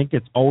 And I think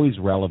it's always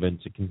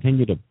relevant to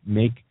continue to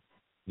make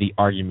the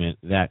argument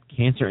that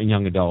cancer in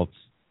young adults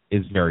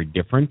is very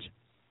different.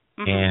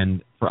 Mm-hmm.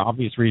 And for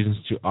obvious reasons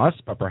to us,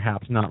 but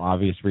perhaps not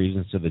obvious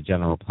reasons to the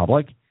general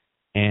public.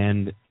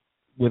 And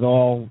with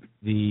all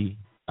the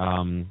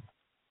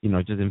you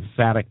know, just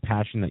emphatic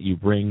passion that you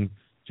bring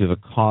to the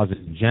cause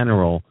in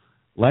general,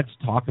 let's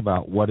talk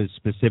about what is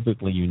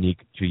specifically unique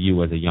to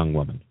you as a young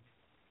woman.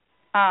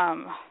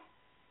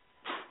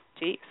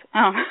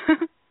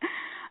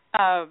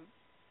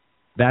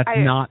 That's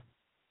not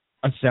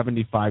a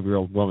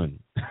 75-year-old woman.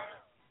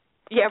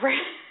 Yeah, right.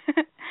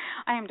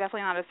 I am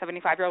definitely not a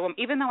 75-year-old woman,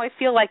 even though I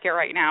feel like it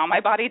right now.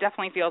 My body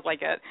definitely feels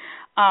like it.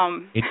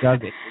 It does.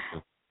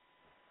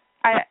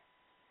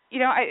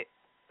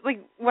 Like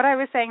what I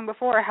was saying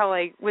before, how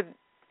like with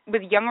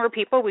younger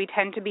people, we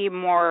tend to be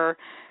more,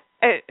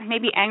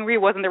 maybe angry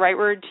wasn't the right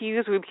word to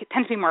use. We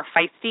tend to be more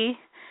feisty,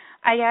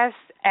 I guess.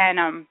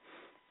 And,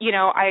 you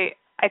know, I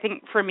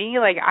think for me,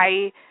 like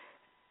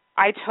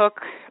I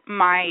took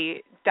my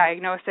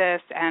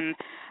diagnosis and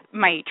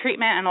my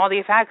treatment and all the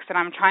effects, and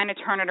I'm trying to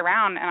turn it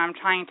around, and I'm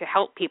trying to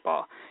help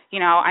people. You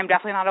know, I'm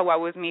definitely not a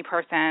woe is me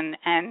person,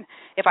 and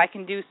if I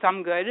can do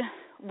some good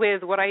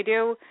with what I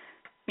do,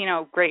 you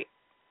know, great.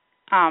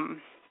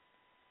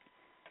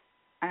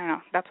 I don't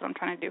know. That's what I'm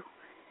trying to do.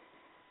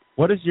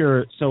 What is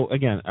your, so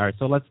again, all right,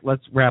 so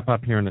let's wrap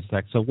up here in a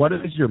sec. So what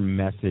is your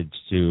message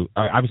to,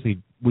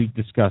 obviously we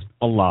discussed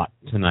a lot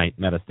tonight,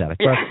 metastatic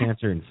breast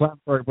cancer,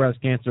 inflammatory breast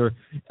cancer,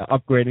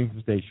 upgrading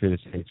from stage 3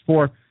 to stage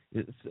 4.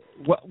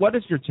 What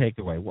is your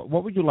takeaway?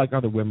 What would you like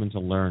other women to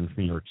learn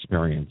from your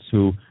experience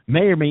who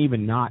may or may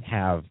even not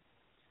have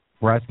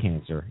breast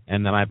cancer?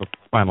 And then I have a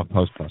final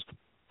post question.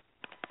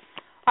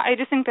 I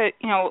just think that,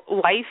 you know,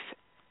 life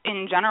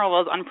in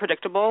general is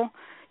unpredictable.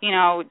 You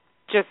know,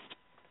 just,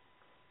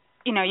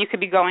 you know, you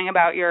could be going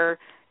about your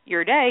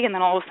day and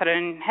then all of a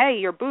sudden, hey,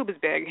 your boob is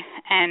big.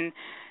 And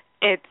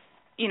it's,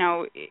 you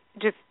know,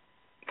 just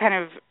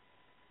kind of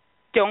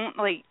don't,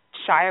 like,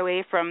 shy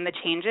away from the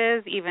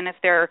changes, even if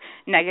they're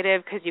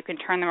negative, because you can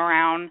turn them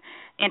around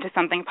into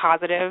something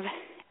positive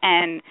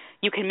and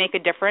you can make a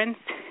difference,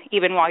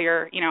 even while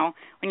you're,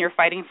 when you're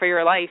fighting for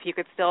your life, you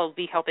could still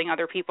be helping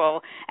other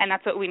people. And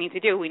that's what we need to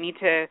do. We need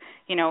to,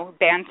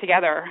 band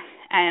together.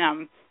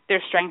 And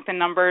there's strength in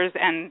numbers,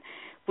 and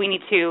we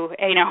need to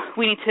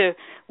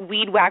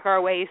weed whack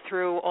our way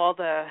through all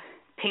the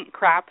pink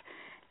crap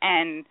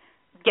and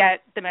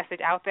get the message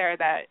out there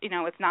that,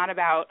 it's not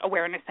about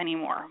awareness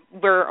anymore.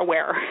 We're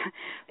aware.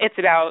 It's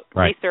about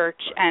research,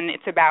 and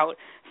it's about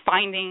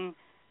finding,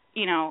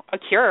 a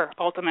cure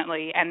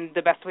ultimately. And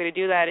the best way to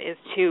do that is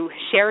to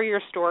share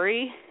your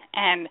story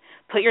and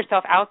put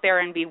yourself out there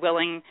and be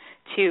willing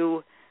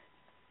to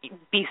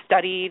be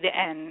studied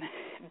and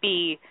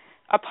be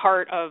a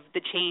part of the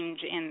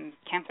change in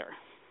cancer.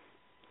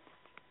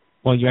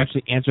 Well, you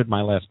actually answered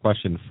my last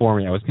question for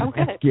me. I was going to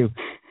ask you,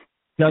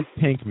 does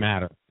pink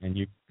matter? And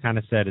you kind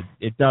of said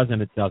it does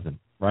and it doesn't,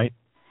 right?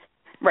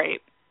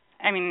 Right.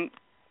 I mean,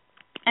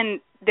 and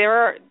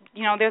there's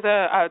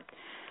a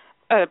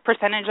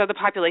percentage of the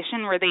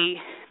population where they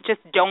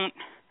just don't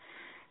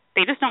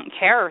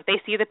care.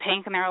 They see the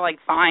pink and they're like,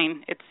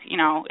 fine, it's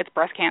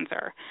breast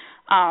cancer.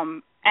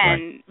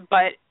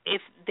 But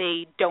if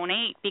they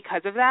donate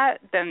because of that,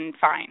 then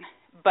fine.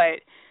 But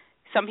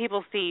some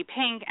people see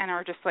pink and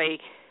are just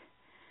like,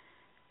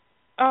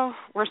 oh,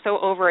 we're so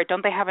over it.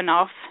 Don't they have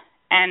enough?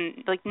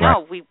 And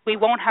no, we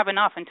won't have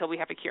enough until we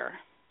have a cure.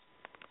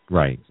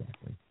 Right,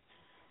 exactly.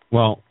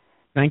 Well,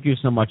 thank you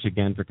so much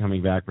again for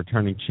coming back,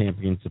 returning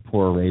champion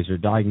Seporah Raizer,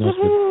 diagnosed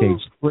with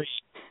stage 3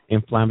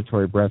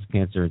 inflammatory breast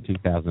cancer in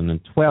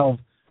 2012.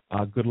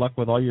 Good luck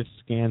with all your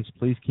scans.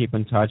 Please keep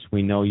in touch.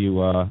 We know you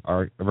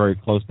are very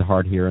close to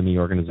heart here in the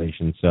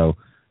organization. So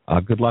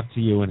good luck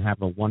to you, and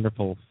have a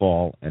wonderful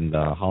fall and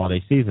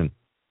holiday season.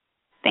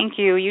 Thank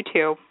you. You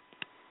too.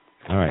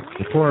 All right.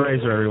 Seporah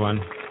Raizer,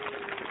 everyone.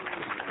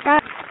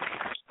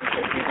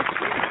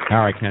 All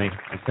right, Kenny.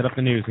 Let's set up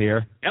the news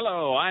here.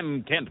 Hello,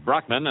 I'm Kent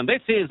Brockman, and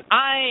this is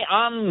Eye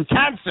on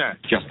Cancer.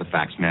 Just the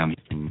facts, ma'am.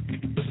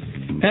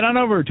 Head on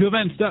over to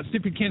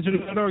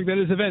events.stupidcancer.org. That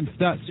is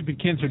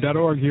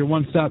events.stupidcancer.org, your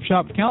one-stop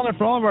shop calendar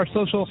for all of our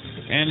social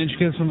and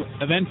educational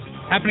events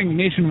happening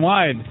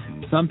nationwide.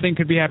 Something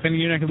could be happening in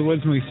your neck of the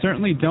woods, and we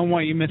certainly don't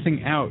want you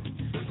missing out.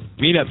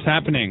 Meetups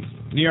happening.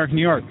 New York,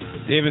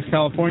 Davis,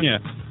 California,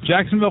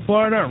 Jacksonville,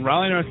 Florida,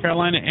 Raleigh, North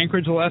Carolina,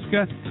 Anchorage,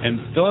 Alaska, and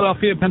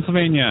Philadelphia,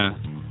 Pennsylvania.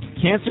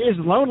 Cancer is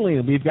lonely,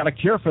 and we've got a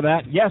cure for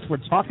that. Yes, we're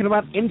talking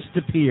about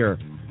Instapeer,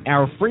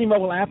 our free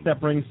mobile app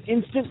that brings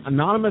instant,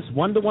 anonymous,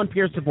 one-to-one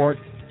peer support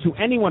to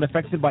anyone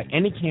affected by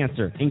any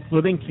cancer,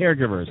 including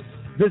caregivers.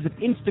 Visit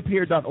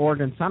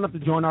instapeer.org and sign up to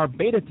join our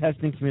beta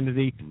testing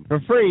community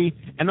for free,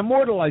 and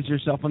immortalize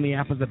yourself on the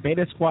app as a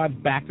Beta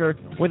Squad backer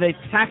with a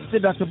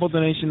tax-deductible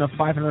donation of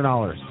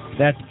 $500.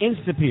 That's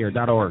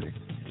instapeer.org.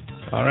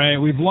 All right,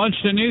 we've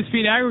launched a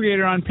newsfeed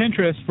aggregator on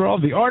Pinterest for all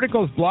the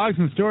articles, blogs,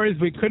 and stories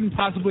we couldn't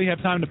possibly have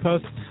time to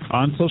post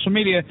on social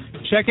media.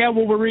 Check out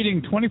what we're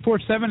reading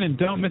 24/7 and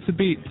don't miss a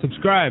beat.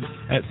 Subscribe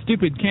at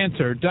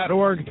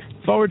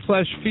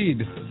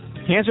stupidcancer.org/feed.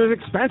 Cancer is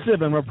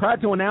expensive, and we're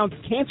proud to announce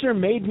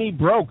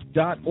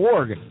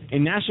CancerMadeMeBroke.org, a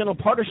national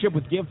partnership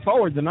with Give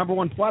Forward, the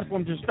 #1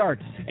 platform to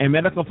start a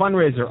medical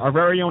fundraiser. Our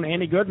very own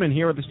Annie Goodman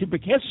here at the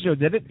Stupid Cancer Show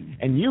did it,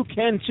 and you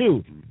can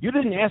too. You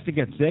didn't ask to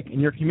get sick,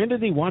 and your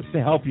community wants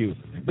to help you.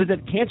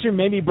 Visit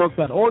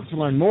CancerMadeMeBroke.org to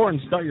learn more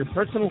and start your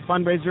personal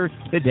fundraiser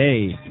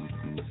today.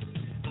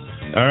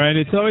 All right,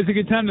 it's always a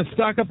good time to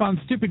stock up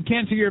on Stupid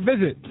Cancer gear.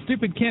 Visit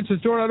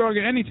stupidcancerstore.org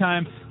at any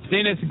time.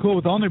 Stay nice and cool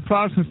with all new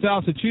products and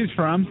styles to choose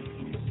from.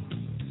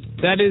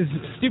 That is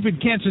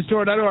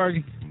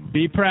stupidcancerstore.org.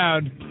 Be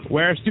proud.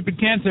 Wear Stupid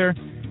Cancer.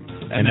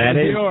 And that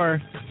is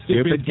your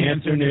Stupid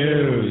Cancer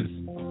News.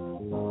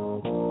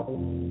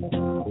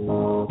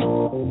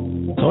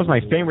 That was my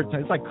favorite time.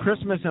 It's like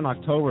Christmas in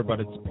October, but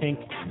it's pink.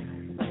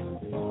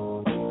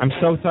 I'm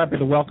so happy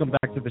to welcome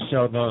back to the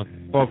show the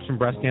folks from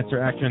Brest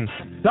Cancer Action.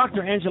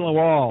 Dr. Angela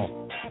Wall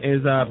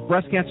is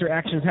Brest Cancer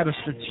Action's head of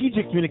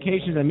strategic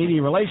communications and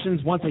media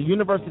relations, once a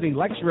university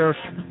lecturer,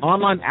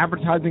 online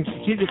advertising,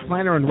 strategic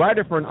planner, and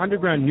writer for an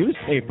underground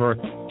newspaper.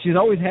 She's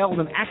always held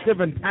an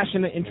active and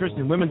passionate interest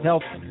in women's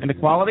health and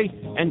equality.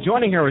 And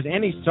joining her is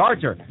Annie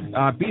Sartor,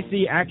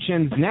 BC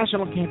Action's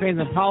national campaigns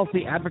and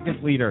policy advocacy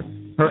leader.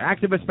 Her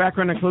activist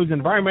background includes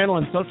environmental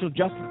and social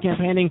justice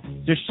campaigning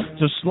to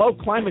slow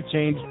climate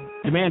change,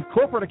 demand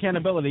corporate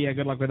accountability, yeah,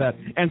 good luck with that,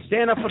 and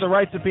stand up for the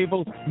rights of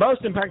people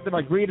most impacted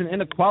by greed and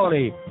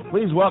inequality.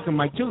 Please welcome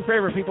my two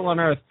favorite people on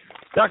earth,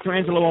 Dr.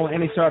 Angela Wall and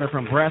Annie Sartor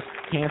from Brest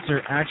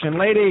Cancer Action.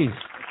 Ladies.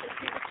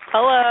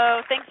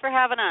 Hello. Thanks for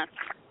having us.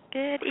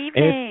 Good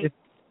evening.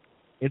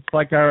 It's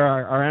like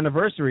our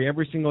anniversary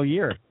every single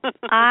year.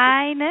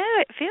 I know.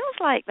 It feels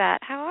like that.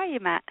 How are you,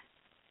 Matt?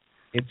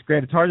 It's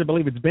great. It's hard to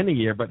believe it's been a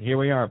year, but here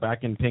we are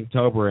back in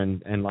Pinktober,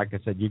 and like I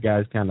said, you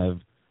guys kind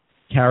of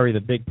carry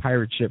the big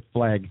pirate ship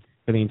flag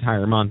for the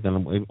entire month,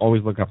 and we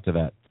always look up to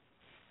that.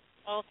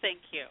 Oh, thank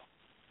you.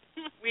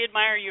 We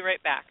admire you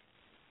right back.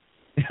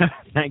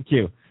 Thank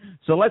you.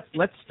 So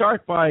let's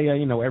start by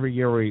every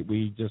year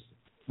we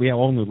have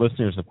all new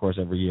listeners, of course,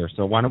 every year.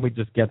 So why don't we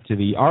just get to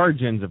the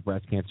origins of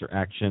Brest Cancer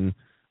Action?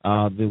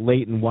 the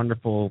late and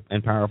wonderful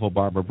and powerful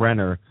Barbara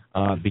Brenner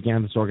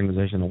began this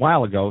organization a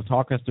while ago.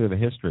 Talk us through the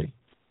history.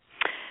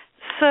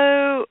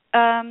 So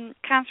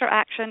Cancer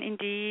Action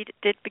indeed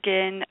did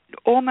begin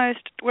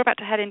we're about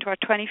to head into our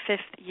 25th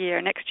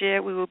year. Next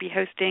year we will be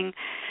hosting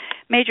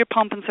major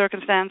pomp and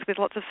circumstance with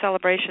lots of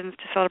celebrations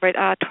to celebrate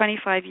our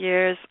 25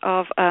 years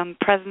of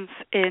presence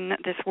in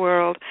this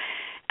world.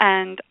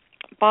 And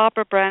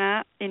Barbara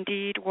Brenner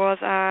indeed was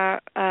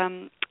our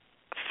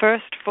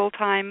first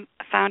full-time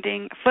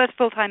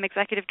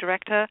executive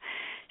director.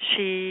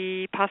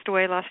 She passed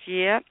away last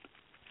year.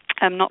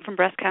 Not from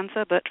breast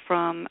cancer, but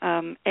from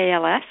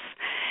ALS,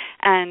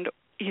 and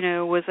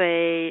was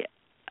a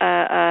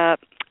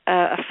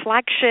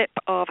flagship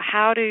of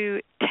how to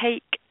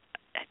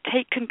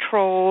take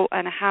control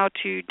and how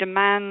to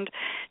demand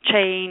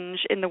change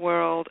in the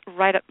world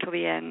right up to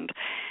the end.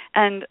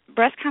 And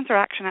Brest Cancer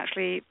Action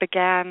actually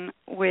began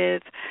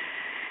with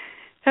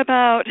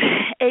about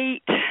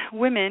 8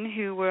 women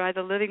who were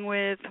either living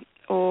with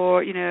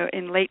or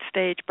in late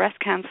stage breast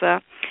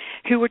cancer,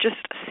 who were just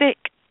sick.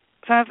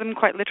 Some of them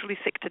quite literally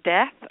sick to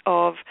death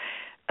of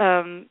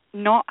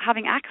not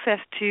having access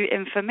to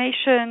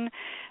information,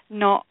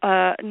 not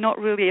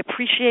really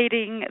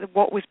appreciating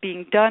what was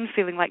being done,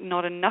 feeling like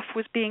not enough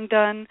was being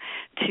done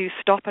to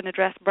stop and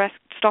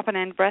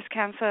end breast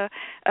cancer,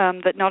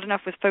 that not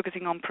enough was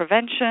focusing on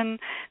prevention,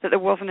 that there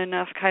wasn't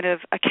enough kind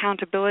of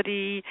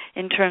accountability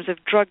in terms of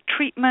drug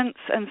treatments,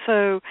 and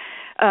so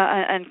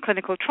and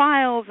clinical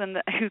trials, and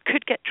who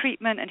could get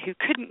treatment and who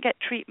couldn't get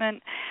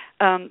treatment.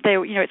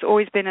 It's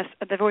always been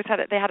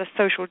they had a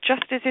social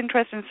justice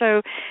interest, and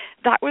so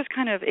that was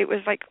it was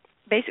like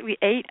basically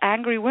 8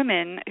 angry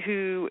women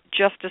who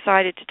just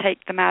decided to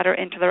take the matter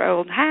into their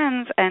own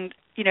hands, and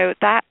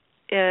that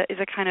is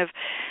a kind of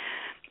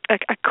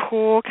a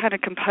core kind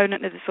of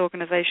component of this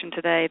organization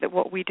today, that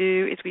what we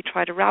do is we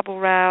try to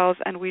rabble-rouse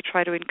and we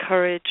try to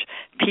encourage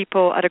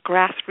people at a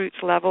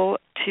grassroots level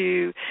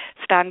to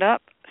stand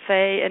up,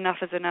 say enough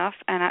is enough,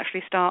 and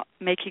actually start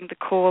making the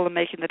call and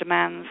making the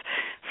demands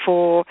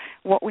for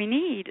what we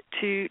need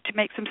to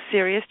make some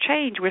serious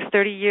change. We're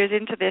 30 years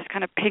into this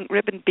kind of pink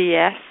ribbon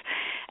BS,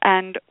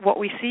 and what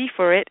we see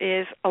for it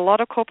is a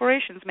lot of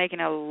corporations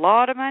making a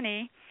lot of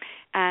money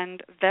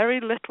and very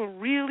little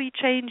really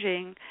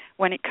changing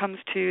when it comes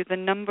to the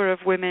number of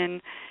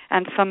women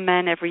and some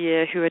men every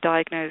year who are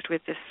diagnosed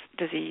with this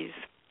disease.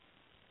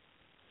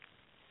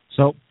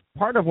 So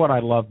part of what I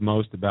love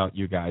most about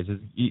you guys is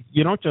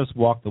you don't just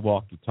walk the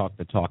walk, you talk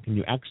the talk, and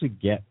you actually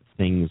get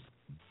things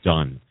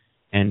done.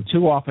 And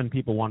too often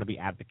people want to be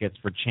advocates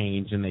for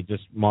change, and they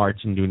just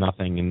march and do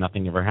nothing, and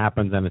nothing ever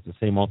happens, and it's the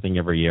same old thing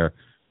every year.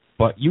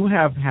 But you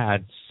have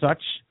had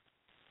such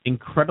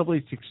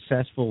incredibly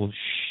successful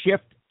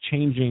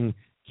shift-changing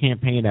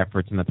campaign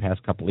efforts in the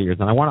past couple of years,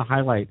 and I want to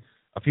highlight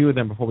a few of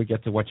them before we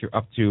get to what you're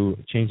up to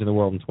changing the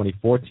world in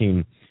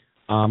 2014.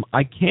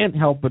 I can't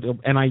help but,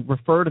 and I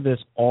refer to this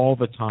all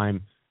the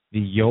time, the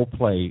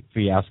Yoplait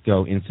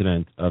fiasco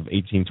incident of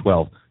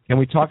 1812. Can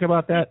we talk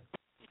about that?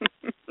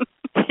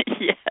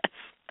 Yes.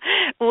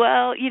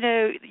 Well,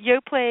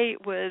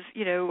 Yoplait was,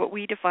 what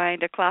we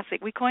defined a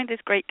classic. We coined this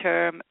great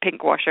term,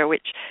 pink washer,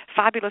 which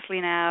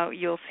fabulously now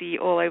you'll see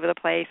all over the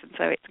place, and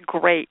so it's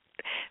great.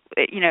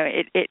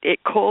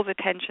 It calls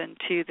attention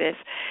to this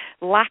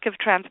lack of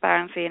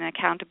transparency and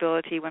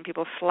accountability when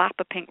people slap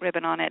a pink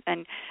ribbon on it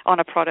and on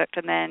a product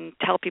and then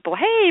tell people,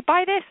 hey,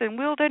 buy this and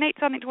we'll donate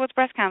something towards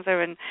breast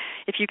cancer. And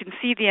if you can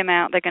see the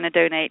amount they're going to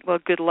donate, well,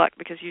 good luck,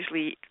 because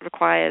usually it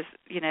requires,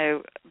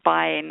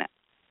 buying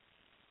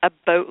a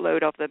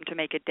boatload of them to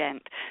make a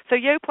dent. So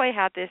Yoplait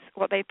had this,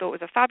 what they thought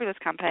was a fabulous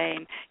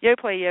campaign,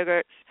 Yoplait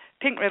yogurts,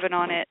 pink ribbon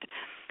on it.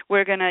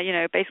 We're going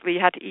to, basically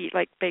you had to eat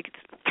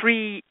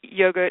 3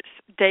 yogurts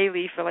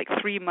daily for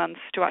 3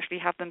 months to actually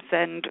have them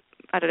send,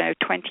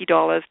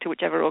 $20 to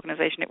whichever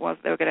organization it was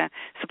they were going to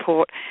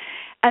support.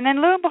 And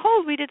then lo and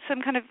behold, we did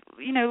some kind of,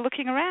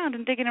 looking around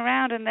and digging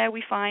around, and there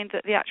we find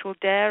that the actual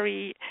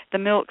dairy, the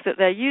milk that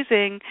they're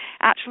using,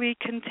 actually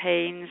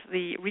contains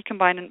the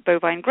recombinant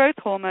bovine growth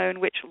hormone,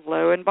 which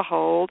lo and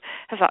behold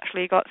has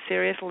actually got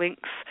serious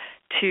links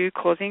to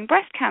causing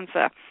breast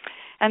cancer.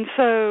 And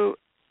so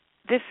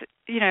this,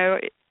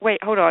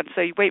 hold on.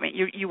 So wait a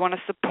minute, you want to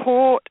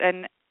support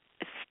and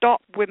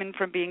stop women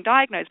from being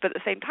diagnosed, but at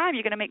the same time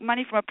you're going to make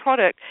money from a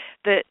product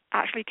that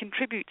actually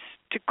contributes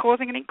to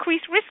causing an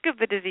increased risk of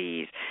the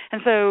disease.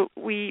 And so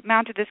we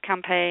mounted this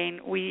campaign.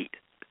 We,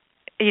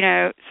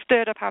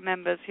 stirred up our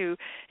members, who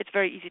it's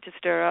very easy to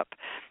stir up,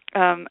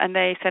 and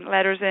they sent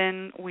letters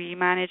in. We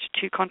managed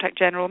to contact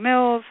General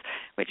Mills,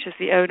 which is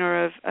the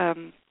owner of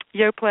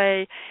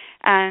Yoplait,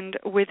 and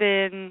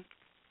within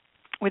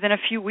a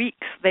few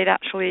weeks they'd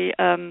actually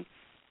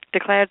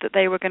declared that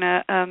they were going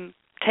to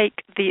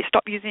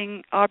stop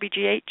using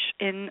RBGH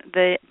in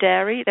the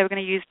dairy. They were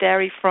going to use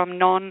dairy from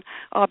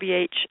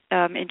non-RBH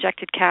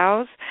injected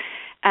cows.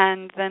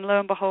 And then lo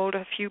and behold,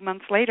 a few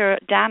months later,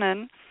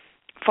 Dannon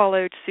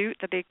followed suit,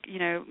 the big,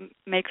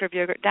 maker of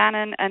yogurt,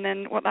 Dannon. And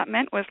then what that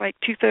meant was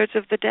 2/3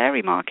 of the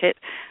dairy market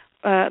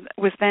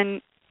was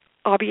then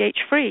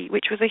RBH-free,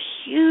 which was a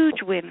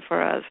huge win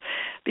for us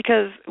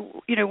because,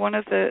 one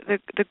of the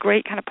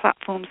great kind of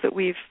platforms that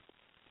we've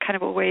kind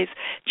of always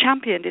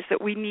championed is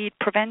that we need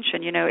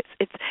prevention.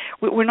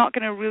 We're not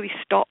going to really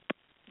stop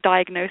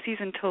diagnoses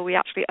until we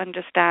actually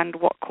understand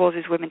what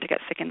causes women to get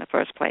sick in the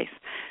first place.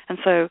 And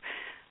so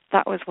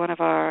that was one of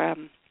our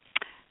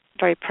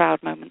very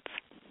proud moments.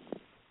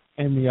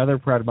 And the other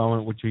proud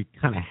moment, which we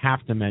kind of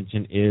have to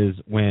mention, is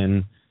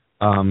when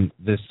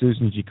the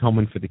Susan G.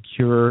 Komen for the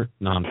Cure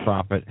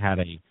nonprofit had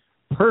a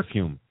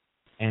perfume.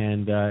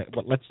 And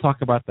let's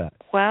talk about that.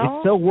 Well,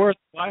 it's so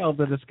worthwhile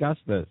to discuss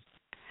this.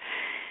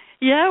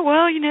 Yeah,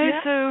 well,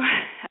 so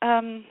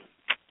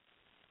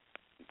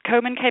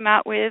Komen came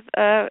out with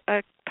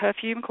a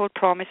perfume called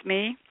Promise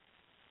Me.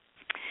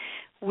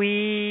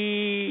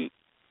 We,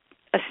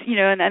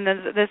 and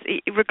there's,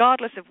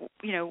 regardless of,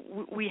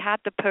 we had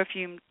the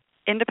perfume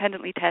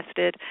independently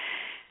tested.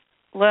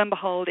 Lo and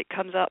behold, it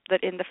comes up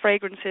that in the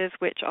fragrances,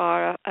 which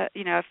are,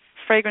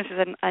 fragrance is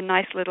a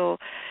nice little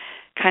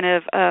kind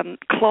of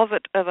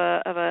closet of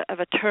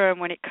a term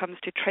when it comes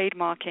to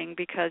trademarking,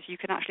 because you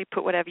can actually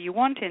put whatever you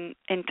want in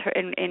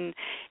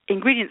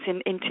ingredients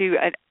into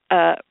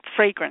a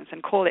fragrance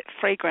and call it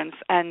fragrance,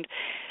 and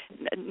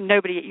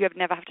you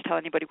never have to tell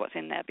anybody what's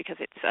in there because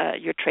it's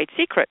your trade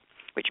secret,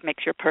 which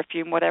makes your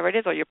perfume whatever it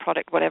is, or your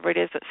product whatever it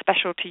is, that's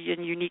special to you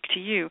and unique to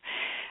you.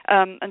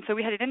 And so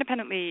we had it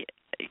independently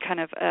kind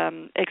of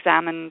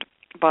examined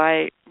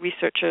by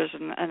researchers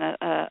and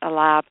a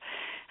lab.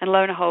 And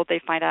lo and behold, they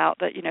find out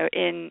that,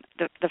 in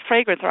the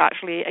fragrance are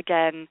actually,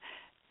 again,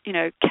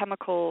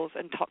 chemicals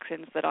and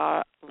toxins that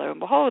are, lo and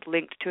behold,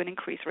 linked to an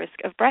increased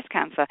risk of breast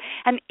cancer.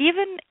 And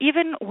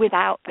even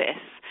without this,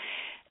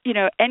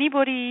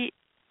 anybody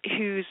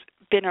who's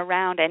been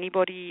around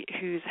anybody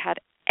who's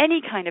had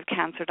any kind of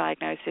cancer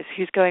diagnosis,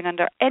 who's going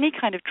under any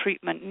kind of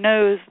treatment,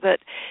 knows that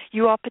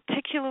you are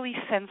particularly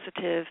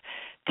sensitive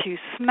to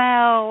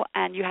smell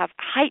and you have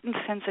heightened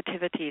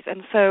sensitivities.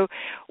 And so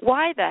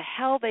why the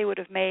hell they would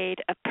have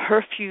made a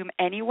perfume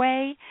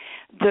anyway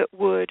that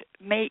would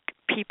make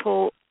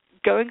people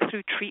going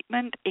through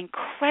treatment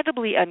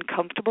incredibly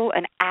uncomfortable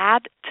and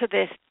add to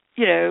this,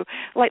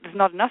 like there's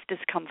not enough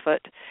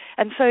discomfort.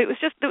 And so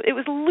it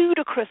was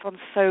ludicrous on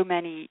so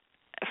many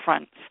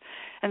fronts.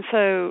 And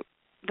so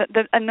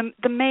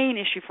the main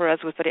issue for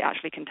us was that it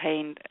actually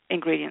contained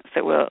ingredients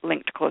that were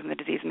linked to causing the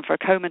disease, and for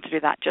Komen to do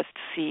that just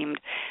seemed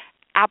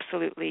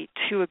absolutely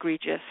too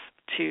egregious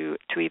to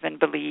even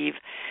believe.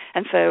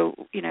 And so,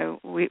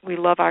 we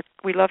love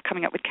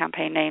coming up with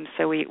campaign names.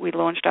 So we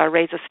launched our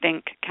Raizer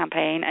Stink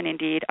campaign, and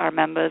indeed our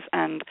members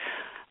and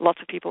lots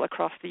of people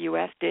across the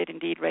U.S. did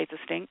indeed Raizer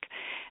Stink.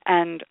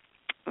 And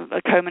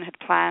Komen had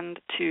planned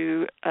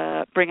to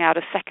bring out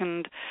a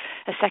second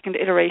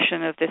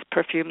iteration of this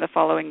perfume the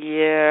following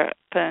year,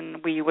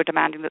 and we were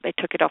demanding that they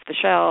took it off the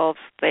shelves.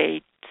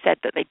 They said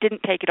that they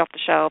didn't take it off the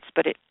shelves,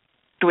 but it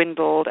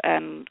dwindled,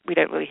 and we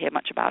don't really hear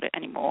much about it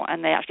anymore.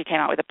 And they actually came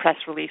out with a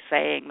press release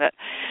saying that,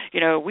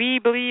 we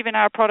believe in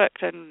our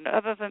product, and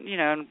other than,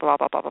 and blah,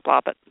 blah, blah, blah,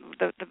 blah. But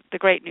the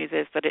great news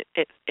is that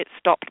it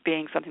stopped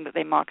being something that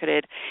they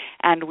marketed,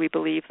 and we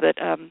believe that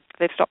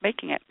they've stopped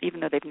making it,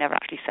 even though they've never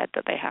actually said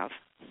that they have.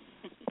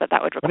 But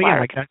that would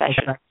require a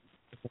confession.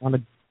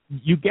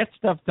 You get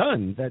stuff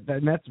done.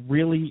 That's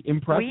really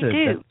impressive. We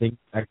do. That things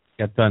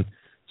get done.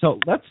 So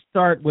let's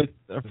start with,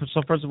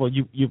 first of all,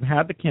 you've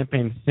had the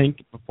campaign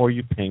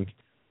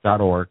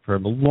thinkbeforeyouPink.org for a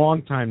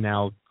long time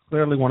now,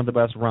 clearly one of the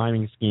best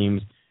rhyming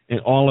schemes in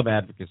all of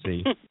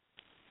advocacy.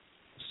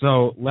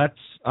 So let's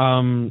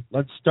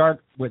start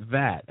with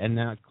that. And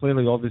now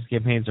clearly all these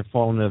campaigns are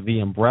falling under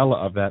the umbrella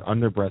of that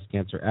under Brest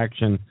Cancer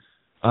Action.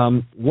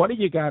 What do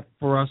you got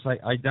for us?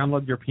 I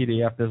downloaded your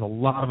PDF. There's a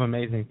lot of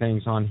amazing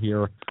things on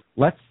here.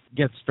 Let's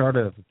get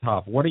started at the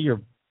top. What are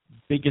your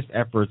biggest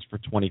efforts for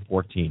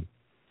 2014?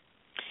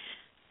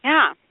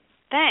 Yeah,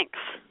 thanks.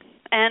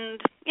 And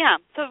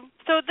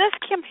so this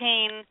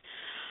campaign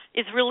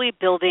is really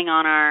building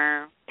on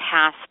our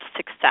past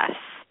success.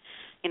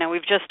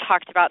 We've just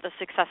talked about the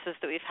successes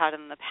that we've had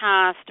in the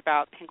past,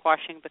 about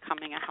pinkwashing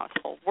becoming a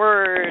household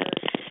word.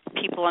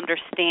 People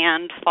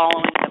understand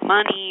following the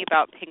money,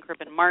 about pink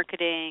ribbon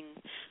marketing.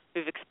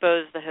 We've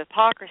exposed the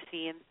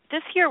hypocrisy. And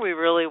this year we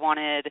really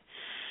wanted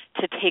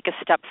to take a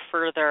step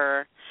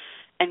further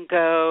and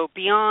go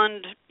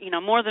beyond,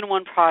 more than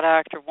one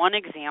product or one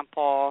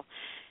example,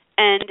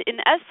 and in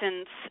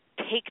essence,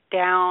 take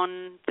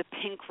down the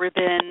pink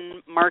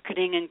ribbon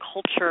marketing and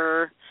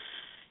culture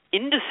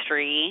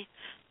industry,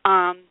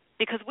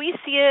 because we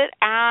see it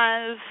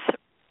as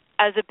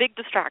a big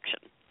distraction.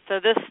 So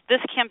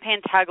this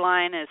campaign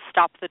tagline is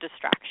 "Stop the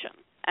Distraction,"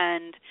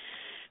 and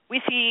we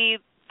see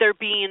there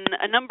being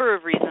a number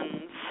of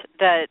reasons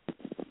that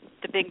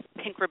the big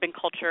pink ribbon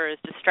culture is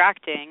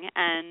distracting,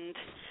 and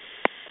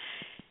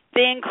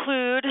they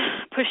include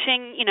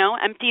pushing,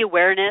 empty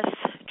awareness,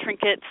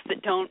 trinkets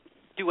that don't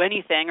do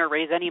anything or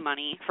raise any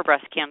money for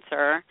breast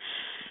cancer,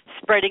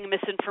 spreading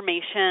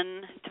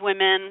misinformation to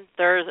women.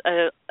 There's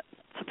a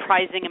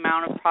surprising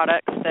amount of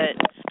products that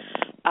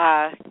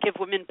give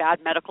women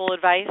bad medical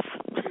advice.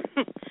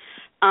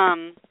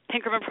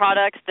 pink ribbon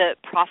products that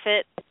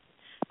profit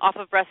off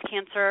of breast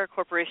cancer,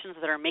 corporations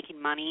that are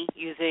making money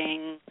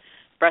using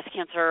breast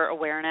cancer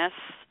awareness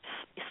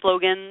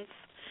slogans.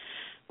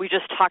 We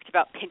just talked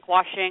about pink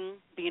washing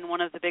being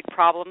one of the big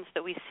problems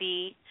that we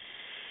see.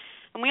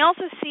 And we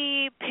also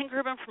see pink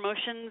ribbon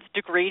promotions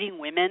degrading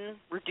women,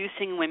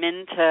 reducing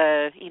women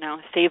to,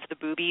 save the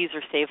boobies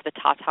or save the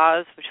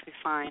tatas, which we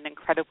find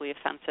incredibly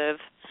offensive.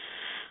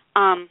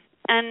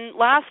 And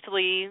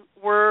lastly,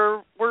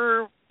 we're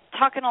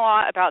talking a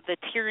lot about the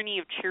tyranny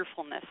of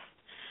cheerfulness,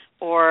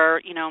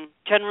 or,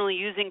 generally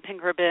using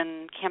pink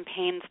ribbon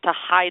campaigns to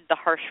hide the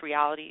harsh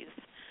realities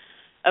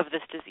of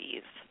this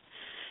disease.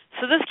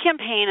 So this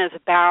campaign is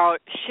about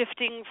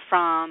shifting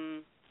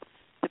from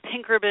the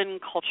pink ribbon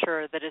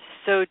culture that is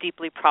so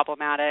deeply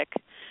problematic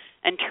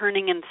and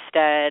turning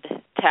instead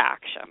to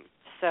action.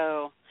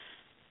 So,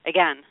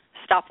 again,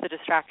 stop the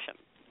distraction.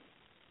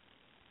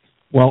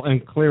 Well,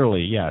 and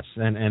clearly, yes.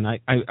 And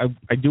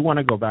I do want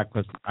to go back,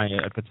 because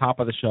at the top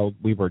of the show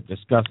we were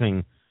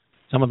discussing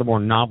some of the more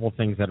novel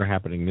things that are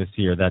happening this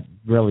year that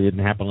really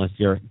didn't happen last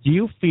year. Do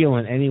you feel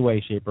in any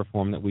way, shape, or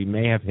form that we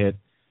may have hit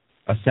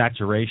a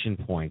saturation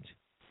point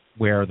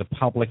where the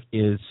public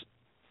is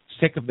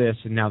sick of this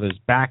and now there's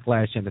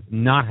backlash and it's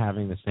not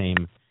having the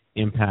same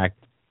impact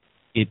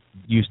it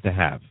used to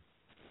have?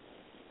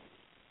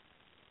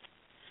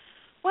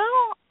 Well,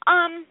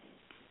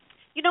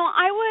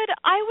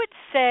 I would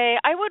say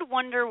I would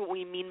wonder what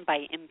we mean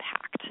by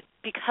impact,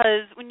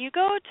 because when you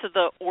go to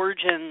the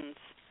origins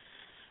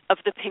of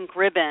the pink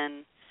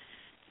ribbon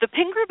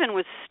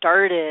was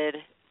started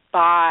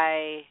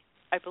by,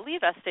 I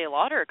believe, Estee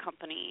Lauder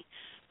Company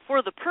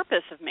for the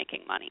purpose of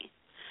making money.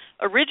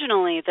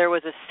 Originally, there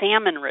was a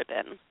salmon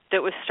ribbon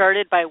that was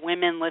started by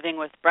women living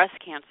with breast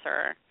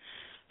cancer,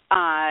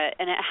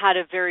 and it had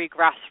a very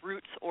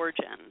grassroots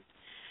origin.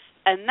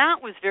 And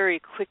that was very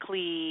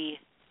quickly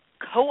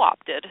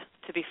co-opted,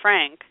 to be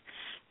frank,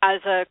 as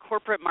a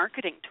corporate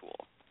marketing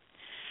tool.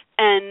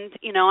 And,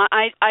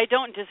 I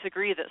don't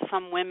disagree that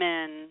some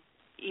women,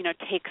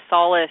 take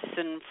solace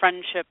in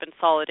friendship and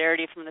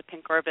solidarity from the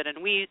pink ribbon,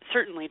 and we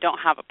certainly don't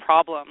have a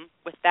problem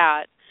with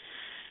that.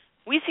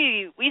 We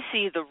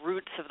see the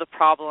roots of the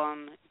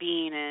problem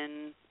being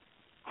in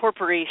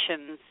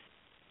corporations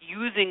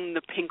using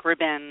the pink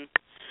ribbon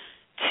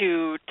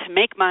to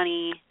make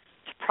money,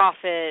 to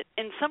profit,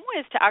 in some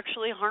ways to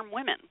actually harm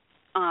women.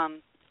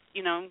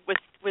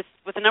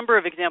 With a number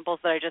of examples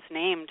that I just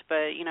named,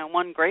 but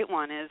one great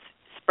one is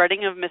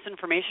spreading of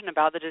misinformation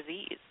about the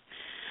disease.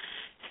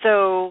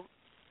 So,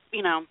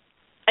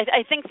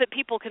 I think that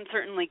people can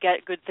certainly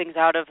get good things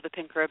out of the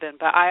pink ribbon,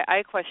 but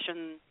I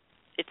question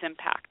its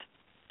impact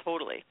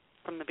totally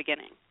from the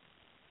beginning.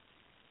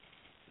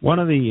 One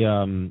of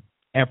the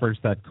efforts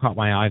that caught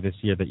my eye this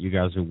year that you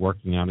guys are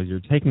working on is you're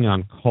taking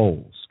on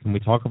Kohl's. Can we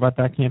talk about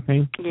that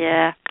campaign?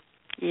 Yeah.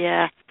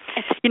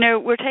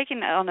 We're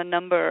taking on a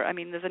number. I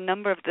mean, there's a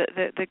number of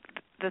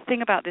the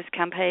thing about this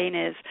campaign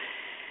is,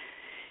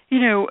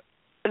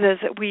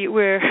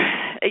 we're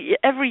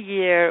every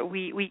year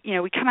we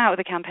come out with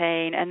a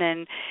campaign, and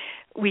then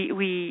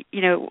we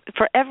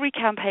for every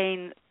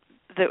campaign,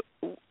 the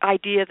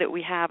idea that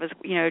we have is,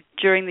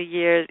 during the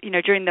years,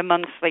 during the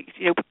months, we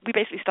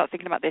basically start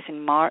thinking about this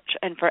in March,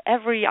 and for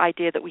every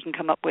idea that we can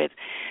come up with,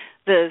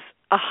 there's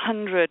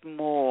 100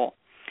 more.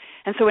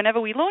 And so whenever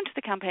we launch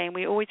the campaign,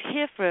 we always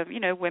hear from,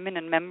 women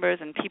and members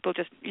and people,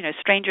 just,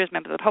 strangers,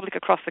 members of the public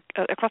across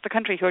the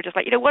country who are just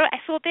like, well, I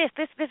saw this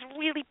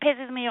really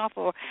pisses me off,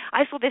 or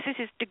I saw this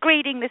is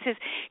degrading, this is,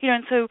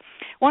 and so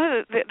one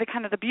of the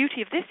kind of the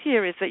beauty of this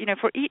year is that,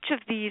 for each of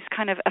these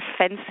kind of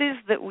offenses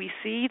that we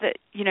see that,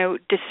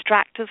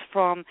 distract us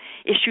from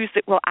issues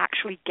that will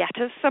actually get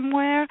us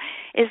somewhere,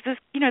 is this,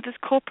 there's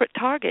corporate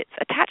targets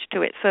attached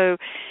to it. So,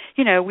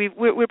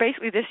 we're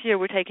basically this year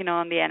we're taking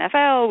on the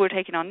NFL, we're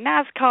taking on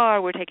NASCAR,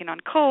 we're taking on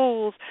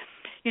Kohl's,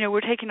 we're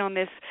taking on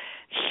this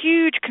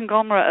huge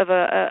conglomerate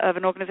of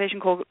an organization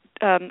called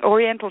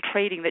Oriental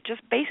Trading that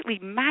just basically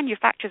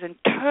manufactures and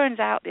turns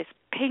out this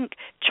pink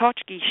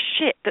tchotchke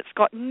shit that's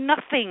got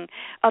nothing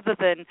other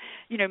than,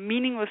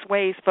 meaningless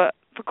ways for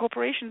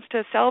corporations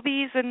to sell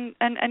these and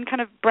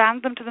kind of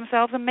brand them to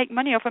themselves and make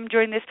money off them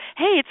during this,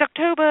 hey, it's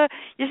October,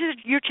 this is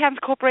your chance,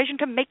 corporation,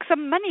 to make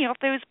some money off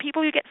those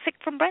people who get sick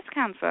from breast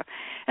cancer.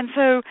 And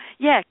so,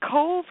 yeah,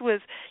 Kohl's was,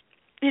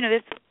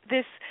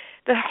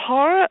 the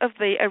horror of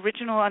the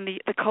original and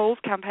the Kohl's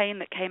campaign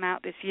that came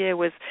out this year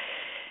was,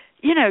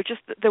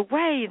 just the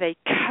way they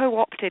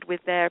co-opted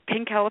with their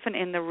Pink Elephant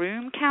in the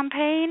Room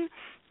campaign,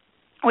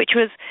 which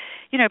was,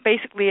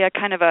 basically a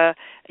kind of a,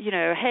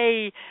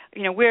 hey,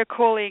 we're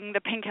calling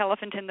the Pink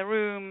Elephant in the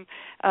Room,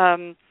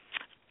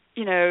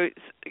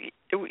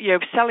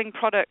 selling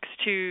products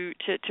to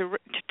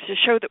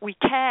show that we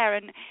care.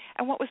 And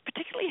what was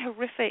particularly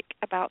horrific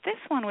about this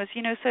one was,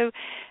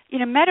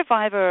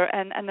 Mediviver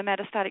and the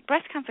metastatic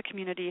breast cancer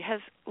community has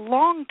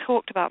long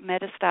talked about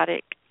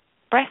metastatic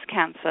breast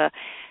cancer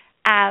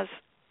as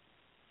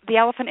the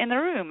elephant in the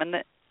room, and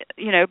that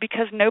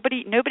because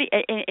nobody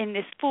in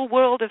this full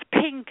world of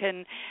pink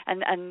and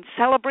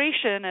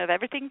celebration of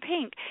everything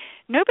pink,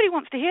 nobody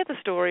wants to hear the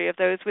story of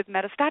those with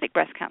metastatic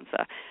breast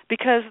cancer,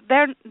 because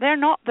they're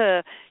not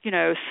the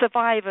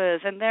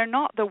survivors, and they're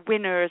not the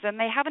winners, and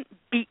they haven't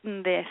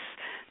beaten this.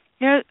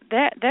 They're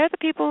the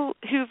people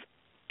who've,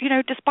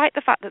 despite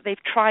the fact that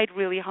they've tried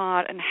really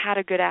hard and had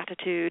a good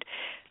attitude,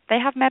 they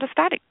have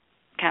metastatic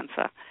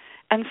cancer.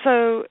 And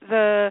so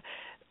to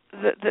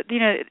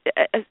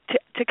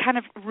kind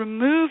of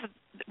remove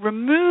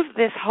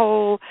this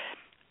whole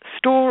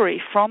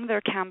story from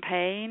their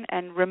campaign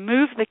and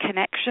remove the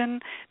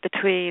connection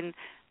between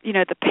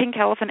the pink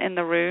elephant in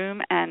the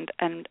room and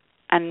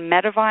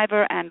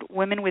Medivivor and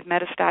women with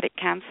metastatic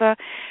cancer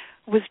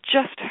was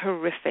just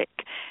horrific.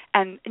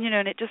 And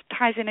and it just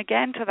ties in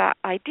again to that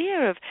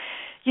idea of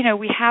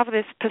we have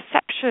this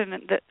perception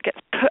that gets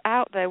put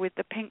out there with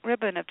the pink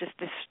ribbon of just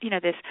this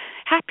this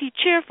happy,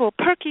 cheerful,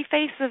 perky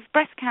face of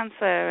breast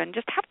cancer, and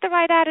just have the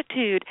right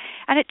attitude,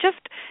 and it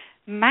just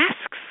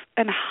masks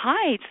and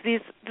hides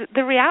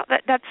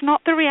that's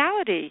not the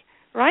reality,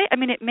 right? I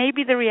mean, it may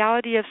be the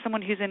reality of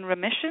someone who's in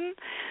remission,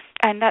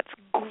 and that's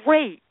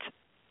great.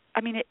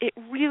 I mean, it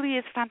really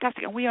is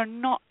fantastic, and we are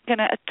not going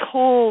to at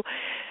all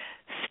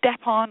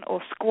step on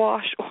or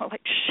squash or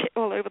shit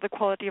all over the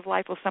quality of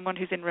life of someone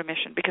who's in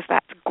remission, because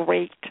that's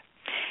great.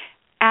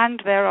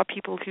 And there are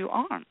people who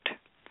aren't.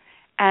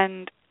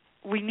 And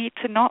we need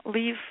to not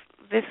leave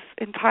this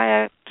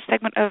entire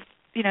segment of,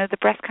 the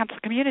breast cancer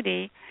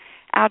community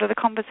out of the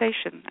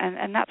conversation.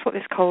 And that's what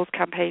this Coles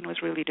campaign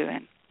was really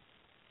doing.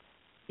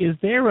 Is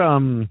there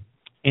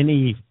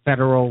any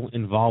federal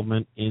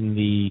involvement in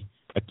the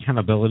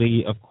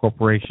accountability of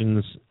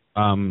corporations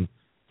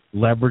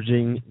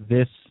leveraging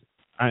this?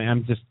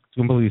 I'm just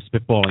completely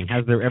spitballing.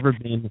 Has there ever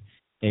been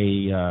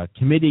a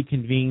committee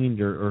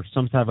convened or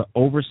some type of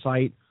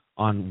oversight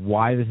on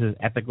why this is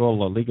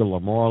ethical or legal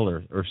or moral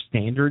or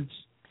standards?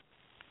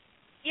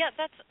 Yeah,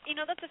 that's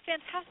a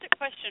fantastic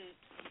question.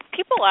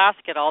 People ask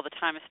it all the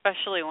time,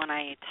 especially when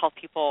I tell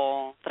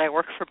people that I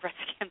work for Brest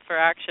Cancer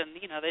Action.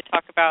 They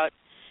talk about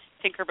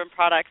pink ribbon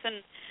products,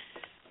 and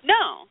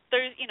no,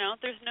 there's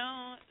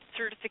no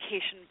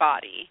certification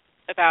body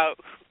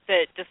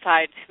that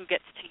decides who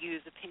gets to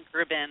use a pink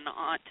ribbon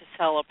to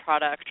sell a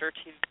product or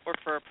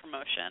for a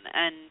promotion.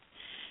 And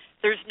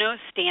there's no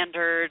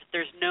standard,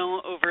 there's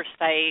no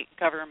oversight,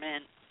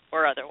 government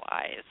or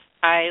otherwise.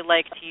 I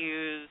like to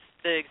use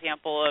the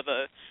example of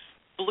a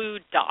blue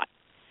dot.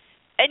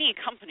 Any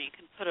company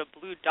can put a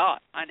blue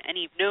dot on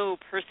no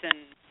person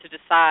to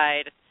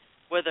decide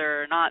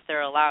whether or not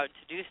they're allowed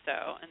to do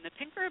so. And the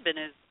pink ribbon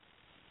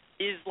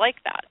is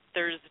like that.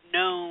 There's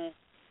no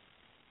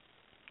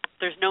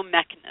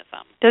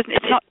mechanism.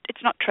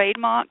 It's not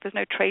trademarked. There's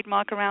no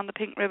trademark around the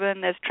pink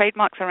ribbon. There's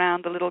trademarks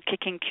around the little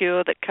kicking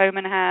cure that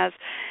Komen has.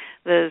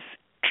 There's,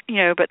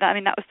 but that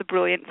was the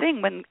brilliant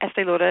thing when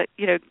Estee Lauder,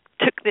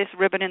 took this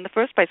ribbon in the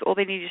first place. All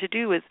they needed to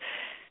do was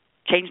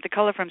change the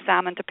color from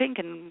salmon to pink,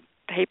 and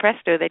hey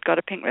presto, they'd got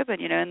a pink ribbon.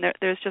 And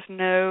there's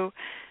no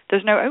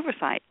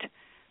oversight.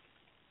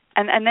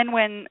 And then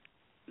when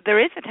there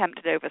is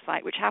attempted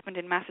oversight, which happened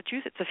in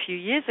Massachusetts a few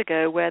years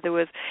ago, where there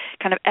was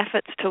kind of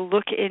efforts to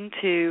look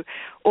into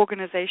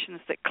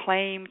organizations that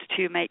claimed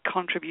to make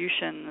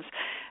contributions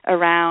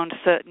around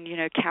certain,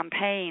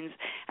 campaigns,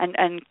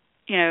 and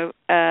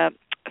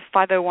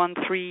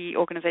 501(c)(3)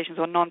 organizations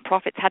or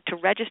nonprofits had to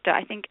register.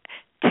 I think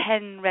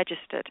 10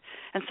 registered,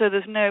 and so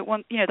there's no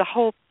one. The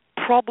whole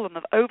problem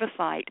of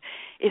oversight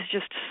is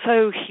just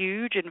so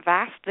huge and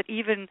vast that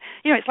even,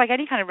 it's like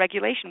any kind of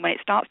regulation. When it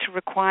starts to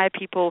require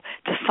people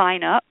to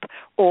sign up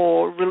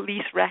or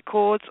release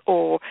records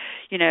or,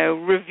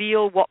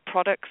 reveal what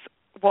products,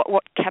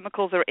 what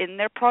chemicals are in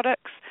their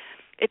products,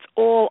 it's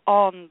all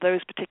on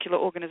those particular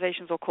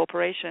organizations or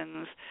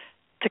corporations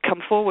to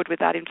come forward with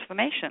that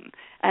information.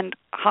 And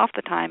half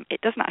the time,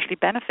 it doesn't actually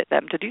benefit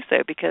them to do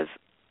so, because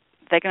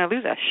they're going to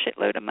lose a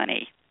shitload of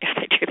money if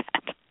they do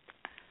that.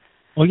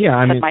 Well,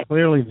 yeah,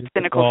 clearly,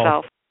 cynical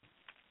self.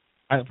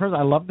 First,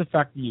 I love the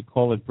fact that you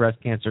call it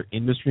Breast Cancer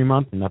Industry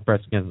Month and not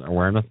Breast Cancer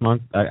Awareness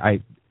Month.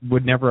 I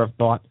would never have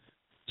thought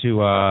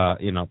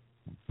to,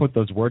 put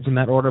those words in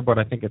that order, but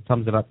I think it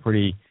sums it up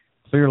pretty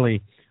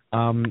clearly.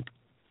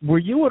 Were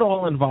you at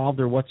all involved,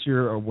 or what's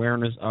your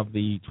awareness of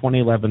the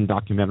 2011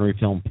 documentary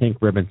film Pink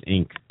Ribbons,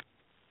 Inc.?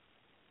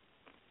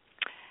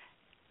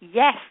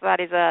 Yes, that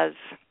is us.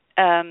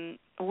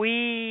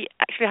 We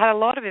actually had a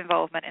lot of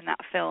involvement in that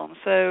film.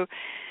 So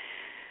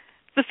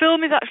the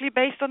film is actually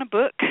based on a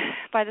book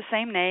by the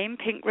same name,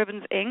 Pink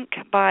Ribbons,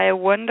 Inc., by a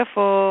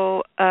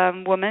wonderful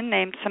woman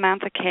named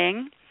Samantha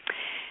King.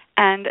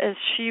 And as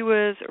she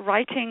was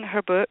writing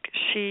her book,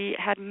 she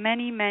had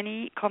many,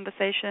 many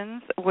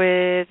conversations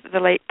with the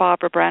late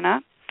Barbara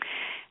Brenner.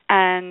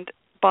 And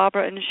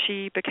Barbara and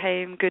she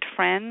became good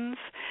friends.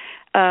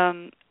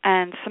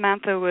 And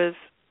Samantha was,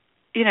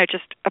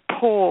 just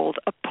appalled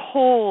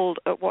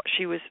at what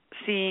she was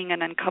seeing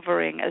and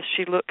uncovering as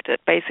she looked at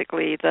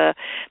basically the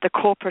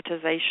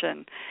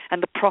corporatization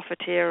and the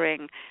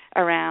profiteering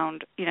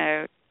around,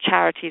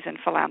 charities and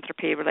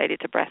philanthropy related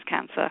to breast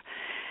cancer.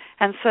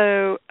 And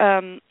so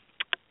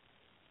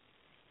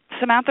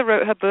Samantha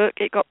wrote her book,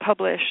 it got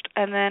published,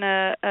 and then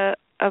a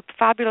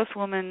fabulous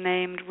woman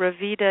named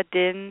Ravida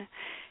Din,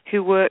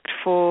 who worked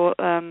for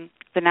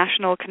the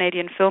National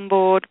Canadian Film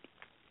Board,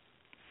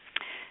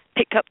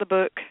 picked up the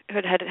book,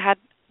 had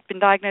been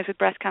diagnosed with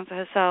breast cancer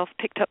herself,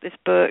 picked up this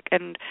book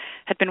and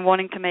had been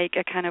wanting to make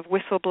a kind of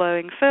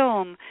whistleblowing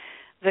film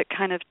that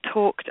kind of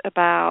talked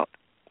about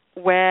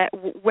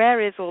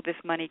where is all this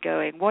money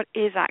going? What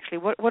is actually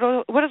what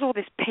is all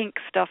this pink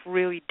stuff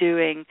really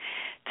doing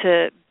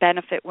to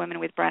benefit women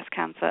with breast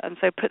cancer? And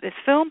so put this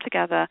film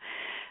together.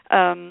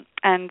 And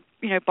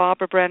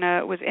Barbara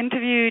Brenner was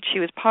interviewed. She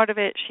was part of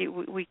it.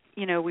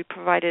 We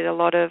provided a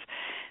lot of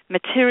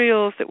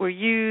materials that were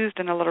used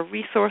and a lot of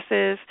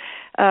resources.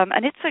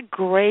 And it's a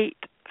great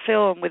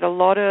film with a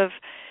lot of,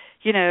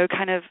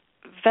 kind of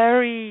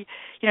very,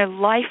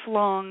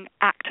 lifelong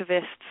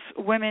activists,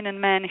 women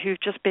and men who've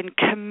just been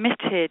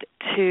committed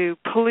to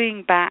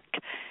pulling back,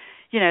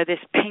 this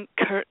pink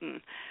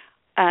curtain,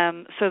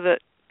 so that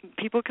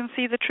people can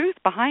see the truth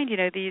behind,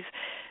 these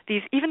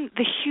even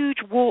the huge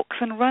walks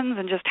and runs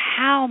and just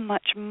how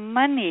much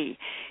money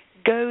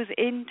goes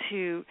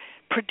into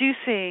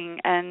producing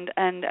and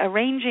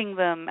arranging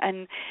them.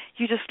 And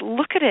you just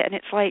look at it and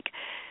it's like,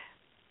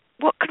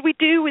 what could we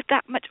do with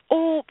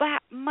all that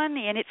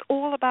money? And it's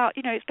all about,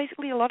 it's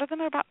basically a lot of them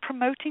are about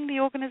promoting the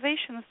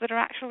organizations that are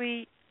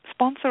actually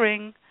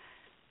sponsoring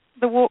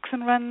the walks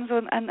and runs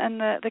and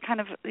the kind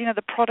of,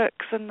 the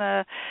products and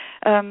the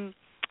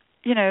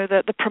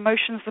the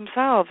promotions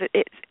themselves.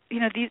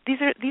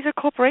 These are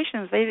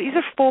corporations. These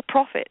are for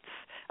profits.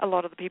 A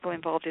lot of the people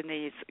involved in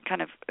these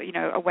kind of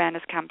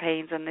awareness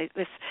campaigns and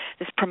this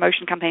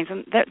promotion campaigns,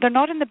 and they're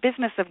not in the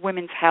business of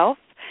women's health.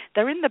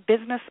 They're in the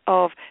business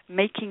of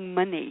making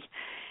money,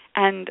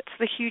 and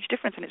it's a huge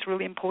difference. And it's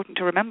really important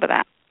to remember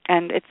that.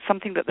 And it's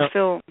something that the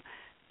film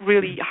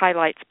really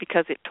highlights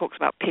because it talks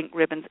about Pink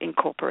Ribbons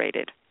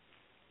Incorporated.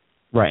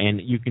 Right,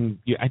 and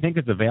I think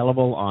it's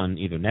available on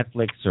either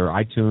Netflix or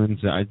iTunes.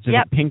 It's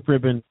a Pink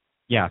Ribbon.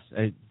 Yes,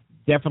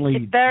 definitely.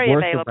 It's very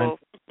available.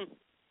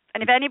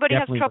 And if anybody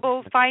has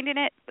trouble finding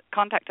it,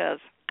 contact us.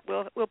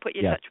 We'll put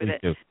you in touch with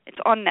it. Do. It's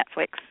on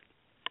Netflix.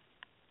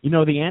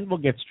 The anvil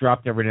gets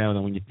dropped every now and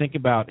then when you think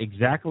about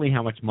exactly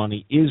how much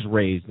money is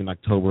raised in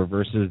October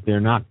versus there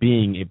not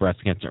being a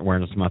Breast Cancer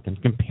Awareness Month,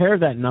 and compare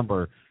that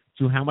number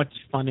to how much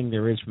funding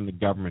there is from the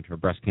government for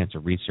breast cancer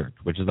research,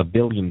 which is $1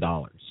 billion.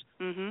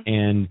 Mm-hmm.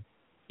 And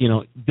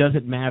does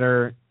it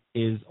matter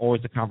is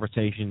always a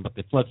conversation, but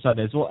the flip side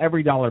is, well,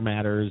 every dollar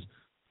matters,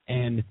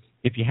 and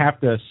if you have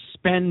to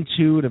spend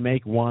two to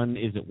make one,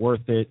 is it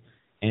worth it?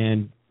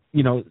 And,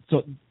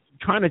 so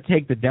trying to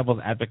take the devil's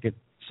advocate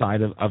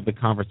side of the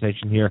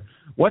conversation here,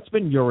 what's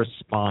been your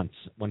response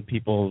when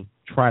people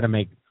try to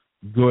make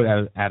good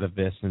out of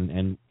this,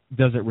 and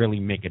does it really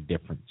make a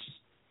difference?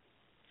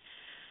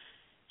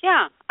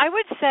 Yeah, I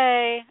would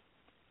say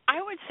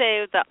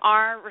that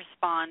our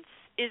response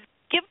is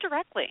give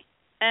directly.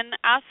 And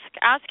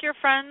ask your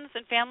friends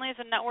and families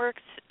and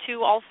networks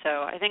to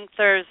also. I think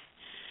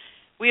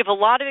we have a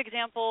lot of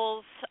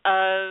examples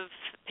of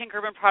pink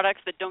ribbon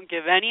products that don't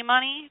give any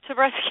money to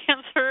breast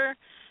cancer,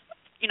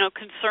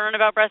 concern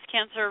about breast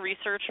cancer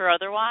research or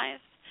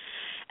otherwise.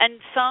 And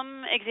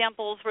some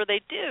examples where they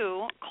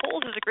do.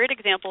 Kohl's is a great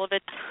example of a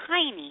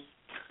tiny,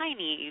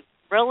 tiny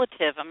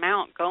relative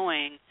amount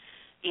going,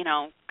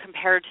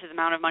 compared to the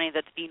amount of money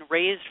that's being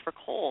raised for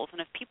Kohl's.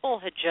 And if people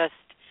had just,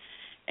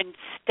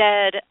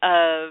 instead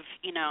of,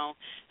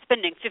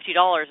 spending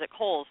 $50 at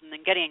Kohl's and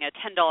then getting a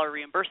 $10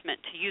 reimbursement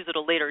to use at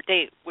a later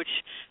date, which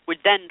would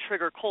then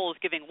trigger Kohl's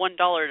giving $1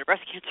 to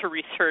breast cancer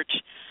research,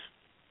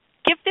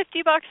 give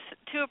 $50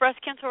 to a breast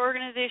cancer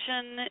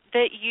organization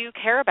that you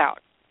care about.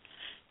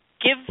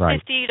 Give $50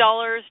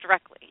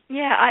 directly.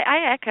 Yeah,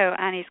 I echo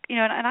Annie's,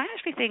 and I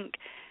actually think,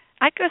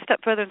 I'd go a step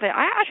further and say,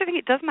 I actually think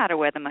it does matter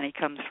where the money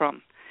comes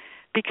from,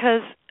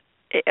 because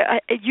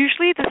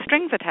usually the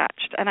strings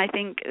attached, and I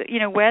think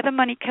where the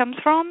money comes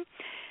from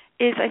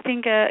is, I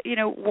think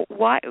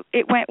why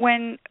it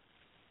when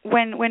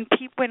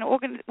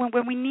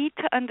we need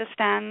to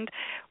understand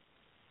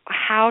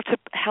how to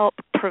help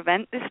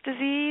prevent this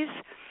disease,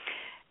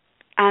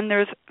 and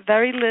there's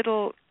very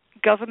little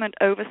government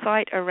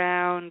oversight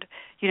around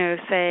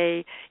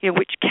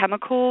which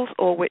chemicals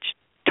or which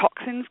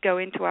toxins go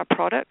into our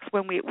products,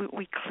 when we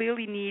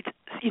clearly need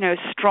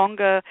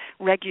stronger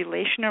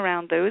regulation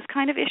around those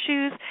kind of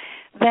issues,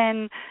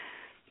 then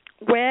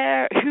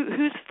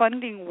who's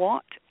funding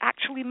what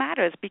actually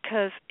matters.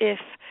 Because if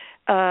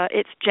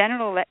it's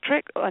General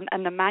Electric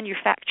and the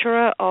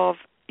manufacturer of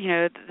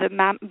the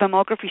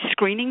mammography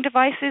screening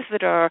devices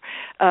that are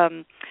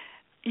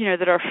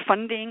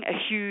funding a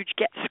huge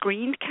Get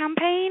Screened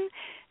campaign,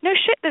 no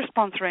shit they're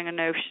sponsoring, and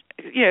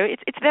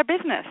it's their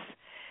business.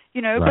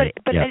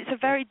 But it's a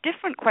very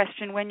different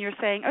question when you're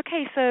saying,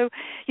 okay, so,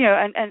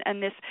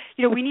 and this,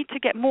 we need to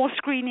get more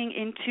screening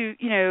into,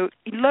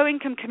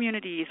 low-income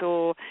communities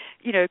or,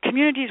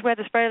 communities where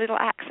there's very little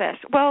access.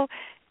 Well,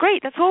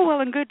 great, that's all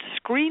well and good,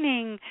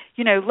 screening,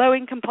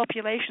 low-income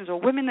populations or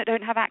women that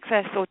don't have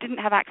access or didn't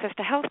have access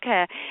to health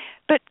care.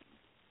 But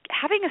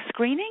having a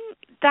screening,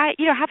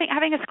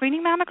 having a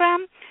screening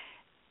mammogram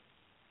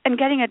and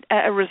getting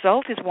a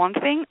result is one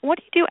thing. What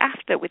do you do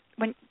after with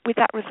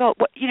that result?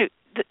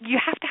 You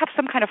have to have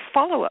some kind of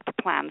follow-up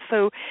plan.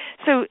 So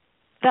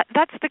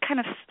that's the kind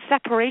of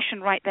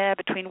separation right there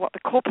between what the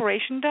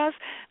corporation does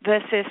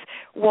versus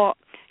what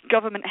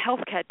government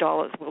healthcare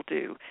dollars will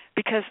do.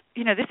 Because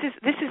this is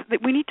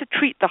we need to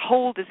treat the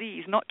whole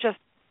disease, not just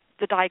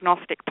the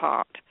diagnostic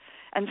part.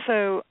 And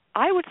so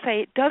I would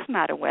say it does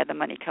matter where the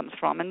money comes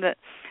from, and that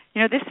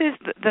this is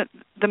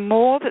the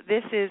more that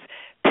this is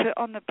put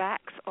on the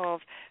backs of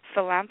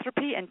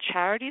philanthropy and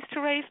charities to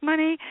raise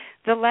money,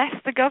 the less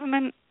the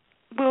government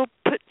will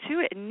put to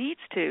it and needs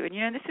to. And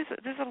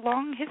there's a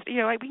long history.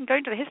 We can go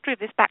into the history of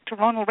this back to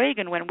Ronald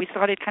Reagan, when we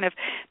started kind of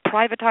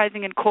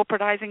privatizing and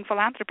corporatizing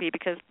philanthropy,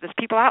 because there's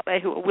people out there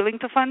who are willing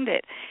to fund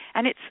it,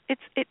 and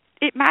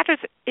it matters.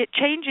 It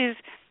changes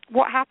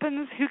what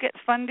happens, who gets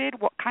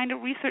funded, what kind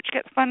of research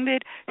gets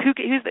funded, who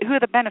are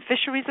the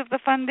beneficiaries of the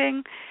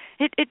funding.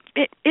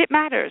 It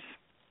matters.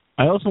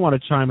 I also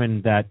want to chime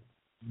in that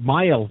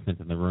my elephant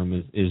in the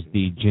room is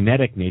the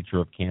genetic nature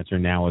of cancer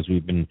now, as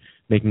we've been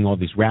making all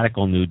these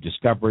radical new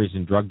discoveries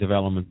in drug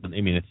development and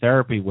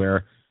immunotherapy,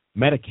 where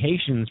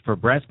medications for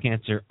breast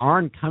cancer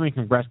aren't coming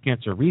from breast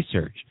cancer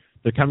research.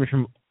 They're coming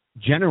from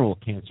general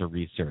cancer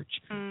research.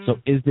 So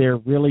is there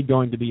really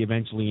going to be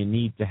eventually a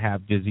need to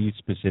have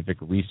disease-specific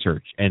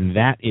research? And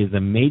that is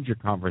a major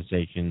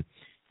conversation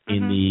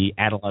in the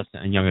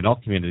adolescent and young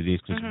adult communities,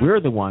 because we're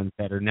the ones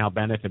that are now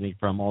benefiting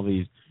from all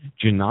these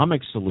genomic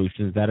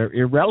solutions that are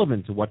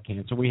irrelevant to what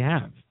cancer we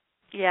have.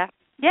 Yeah.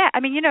 I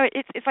mean,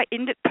 it's like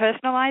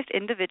personalized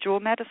individual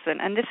medicine,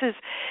 and this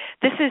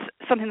is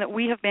something that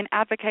we have been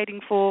advocating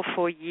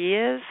for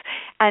years.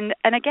 And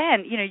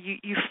again,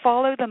 you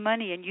follow the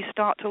money and you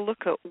start to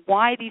look at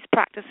why these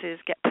practices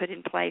get put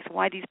in place,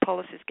 why these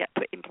policies get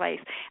put in place,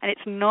 and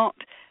it's not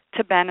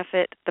to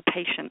benefit the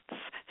patients.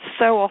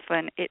 So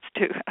often it's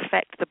to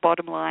affect the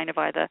bottom line of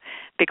either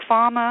big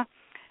pharma,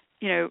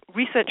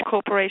 research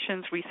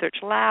corporations, research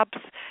labs,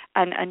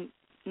 and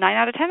 9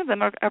 out of 10 of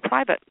them are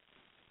private.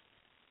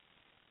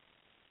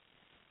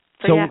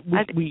 So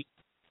we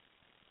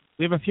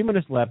have a few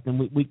minutes left, and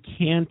we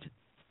can't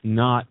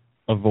not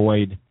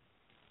avoid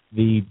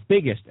the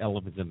biggest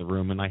elephant in the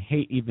room, and I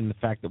hate even the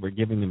fact that we're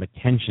giving them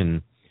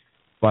attention,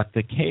 but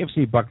the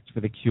KFC Buckets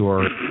for the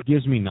Cure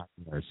gives me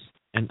nightmares.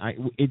 And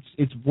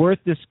it's worth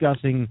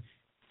discussing,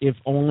 if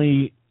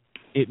only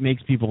it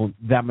makes people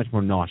that much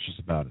more nauseous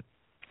about it.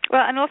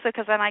 Well, and also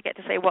because then I get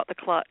to say "What the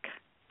Cluck,"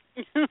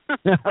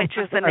 which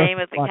was the name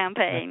of the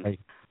campaign. Right.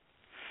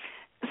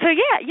 So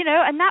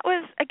and that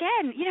was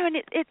again, and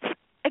it's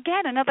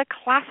again another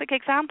classic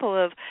example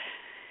of,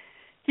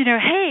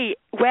 hey,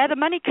 where the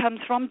money comes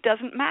from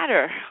doesn't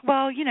matter.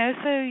 Well,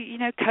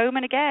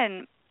 Komen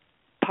again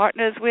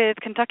partners with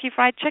Kentucky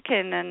Fried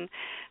Chicken, and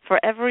for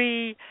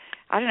every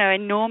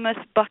enormous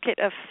bucket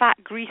of fat,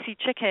 greasy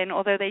chicken,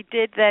 although they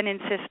did then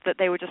insist that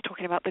they were just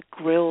talking about the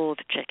grilled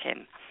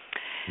chicken.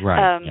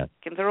 Right.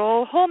 Chickens are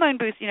all hormone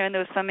boosts, and there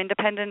was some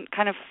independent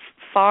kind of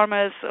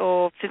farmers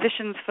or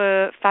physicians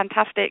for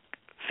fantastic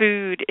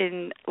food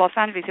in Los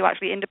Angeles who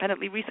actually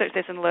independently researched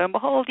this, and lo and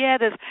behold,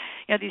 there's,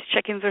 these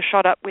chickens are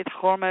shot up with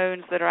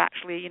hormones that are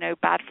actually,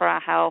 bad for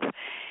our health.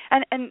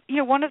 And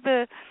one of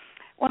the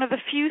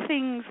few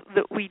things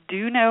that we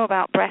do know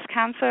about breast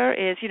cancer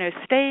is,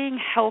 staying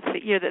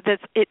healthy.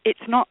 It's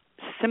not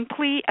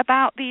simply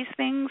about these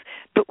things,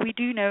 but we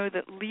do know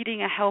that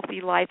leading a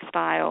healthy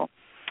lifestyle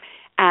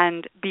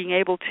and being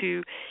able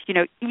to,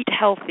 eat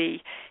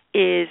healthy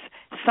is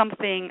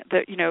something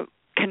that,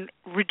 can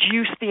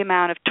reduce the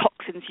amount of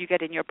toxins you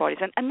get in your bodies,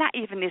 and that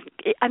even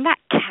isn't, and that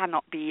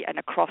cannot be an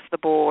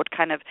across-the-board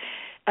kind of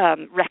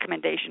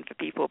recommendation for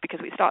people, because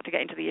we start to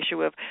get into the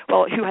issue of,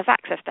 well, who has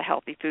access to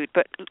healthy food?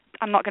 But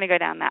I'm not going to go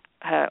down that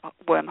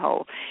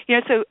wormhole.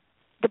 So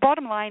the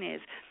bottom line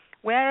is,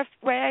 where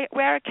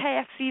are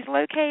KFCs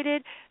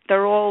located?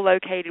 They're all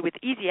located with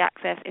easy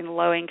access in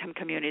low-income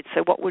communities.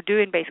 So what we're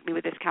doing basically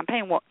with this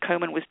campaign, what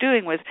Komen was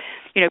doing was,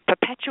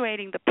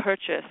 perpetuating the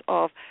purchase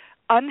of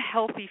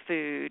unhealthy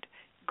food,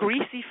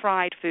 greasy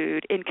fried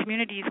food in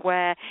communities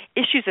where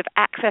issues of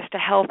access to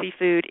healthy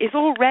food is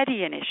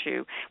already an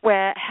issue,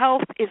 where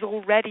health is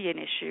already an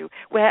issue,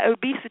 where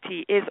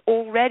obesity is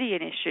already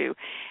an issue.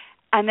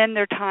 And then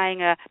they're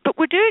tying but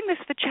we're doing this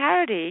for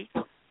charity.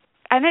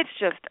 And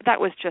that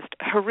was just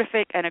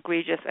horrific and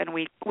egregious, and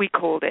we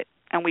called it,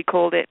 and we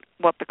called it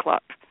 "What the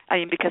Cluck." I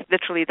mean, because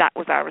literally that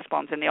was our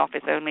response in the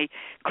office, only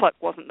 "cluck"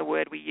 wasn't the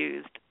word we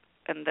used.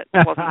 And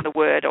that wasn't the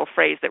word or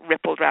phrase that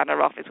rippled around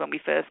our office when we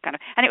first and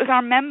it was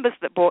our members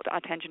that brought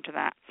attention to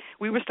that.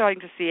 We were starting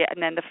to see it,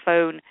 and then the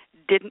phone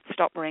didn't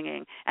stop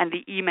ringing, and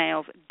the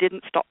emails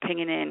didn't stop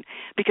pinging in,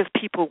 because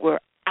people were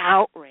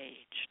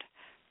outraged.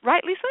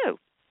 Rightly so.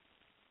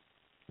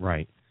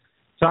 Right.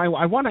 So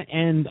I want to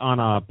end on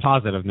a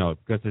positive note,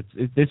 because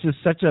this is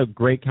such a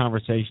great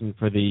conversation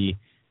for the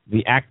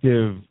the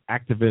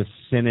activist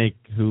cynic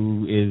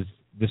who is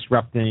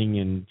disrupting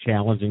and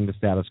challenging the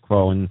status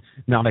quo and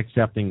not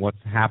accepting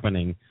what's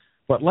happening.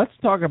 But let's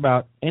talk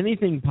about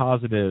anything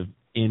positive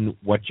in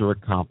what you're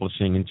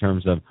accomplishing in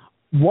terms of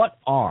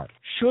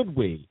should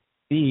we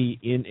be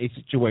in a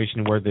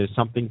situation where there's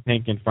something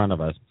pink in front of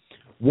us?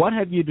 What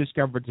have you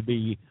discovered to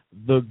be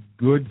the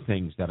good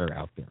things that are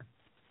out there?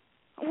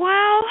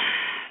 Well,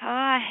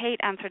 I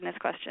hate answering this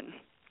question.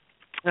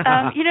 There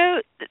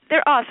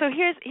are. So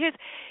here's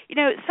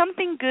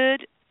something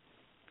good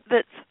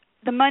that's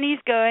the money's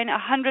going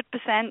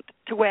 100%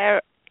 to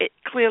where it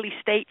clearly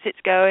states it's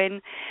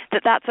going,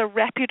 that's a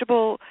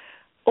reputable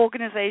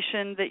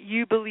organization that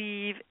you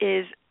believe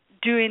is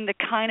doing the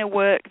kind of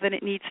work that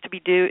needs to be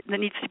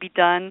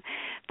done,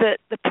 that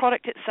the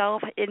product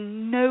itself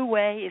in no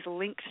way is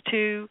linked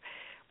to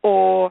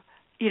or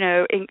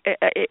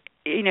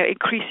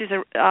increases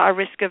our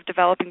risk of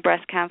developing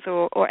breast cancer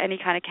or any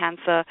kind of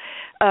cancer,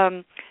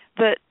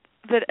 that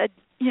this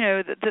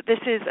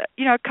is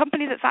a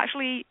company that's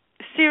actually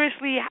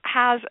seriously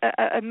has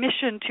a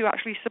mission to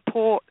actually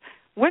support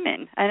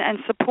women and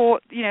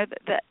support the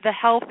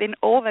health in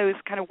all those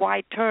kind of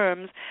wide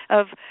terms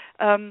of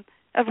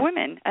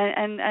women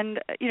and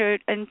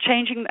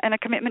changing and a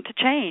commitment to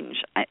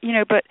change.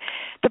 But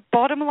the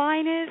bottom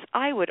line is,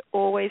 I would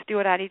always do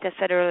what Annie just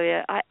said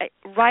earlier. I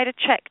write a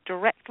check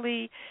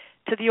directly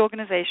to the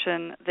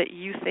organization that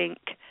you think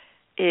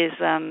is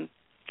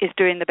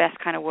doing the best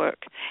kind of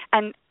work.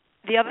 And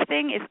the other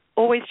thing is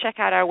always check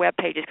out our web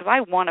pages, because I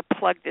want to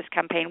plug this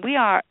campaign. We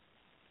are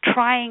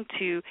trying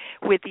to,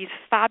 with these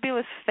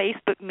fabulous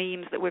Facebook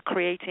memes that we're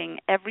creating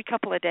every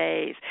couple of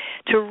days,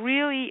 to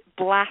really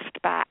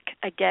blast back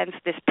against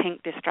this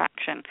pink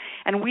distraction.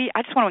 And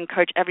I just want to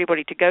encourage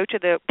everybody to go to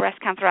the Brest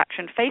Cancer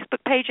Action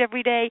Facebook page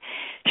every day,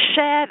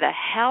 share the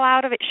hell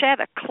out of it, share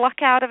the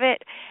cluck out of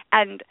it,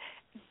 and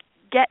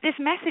get this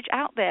message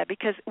out there,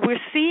 because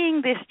we're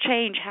seeing this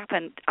change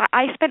happen.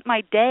 I spent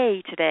my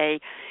day today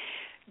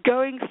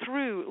going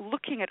through,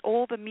 looking at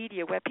all the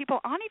media where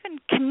people aren't even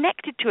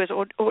connected to us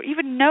or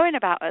even knowing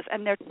about us,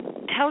 and they're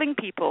telling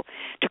people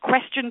to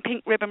question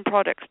pink ribbon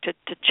products, to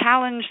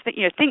challenge,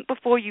 think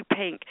before you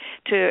pink,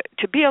 to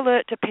be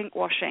alert to pink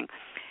washing.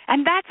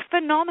 And that's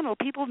phenomenal.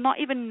 People not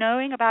even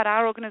knowing about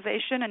our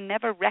organization and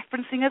never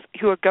referencing us,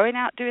 who are going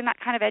out doing that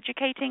kind of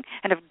educating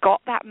and have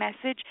got that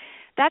message.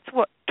 That's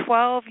what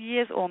 12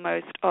 years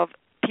almost of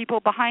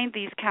people behind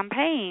these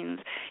campaigns,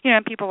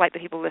 and people like the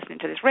people listening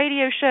to this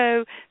radio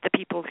show, the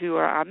people who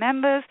are our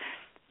members,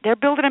 they're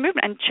building a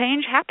movement, and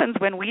change happens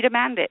when we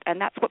demand it, and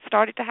that's what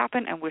started to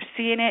happen, and we're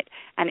seeing it,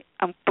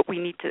 but we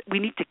need to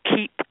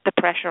keep the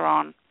pressure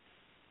on.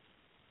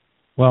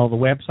 Well, the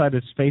website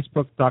is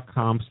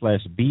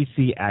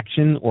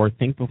facebook.com/bcaction or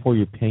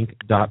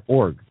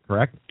thinkbeforeyouPink.org,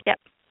 correct? Yep.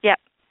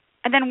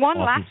 And then one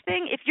awesome. last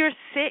thing, if you're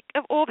sick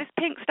of all this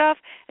pink stuff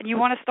and you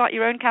want to start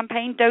your own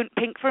campaign, Don't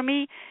Pink for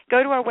Me,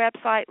 go to our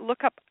website,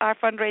 look up our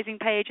fundraising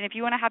page, and if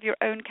you want to have your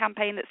own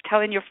campaign that's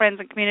telling your friends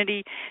and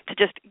community to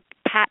just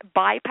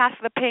bypass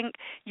the pink,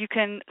 you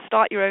can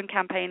start your own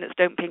campaign that's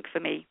Don't Pink for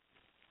Me.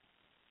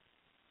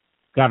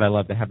 God, I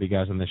love to have you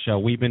guys on the show.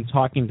 We've been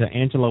talking to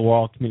Angela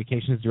Wall,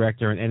 Communications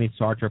Director, and Annie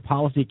Sartor,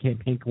 Policy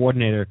Campaign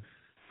Coordinator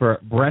for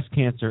Brest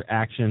Cancer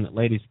Action.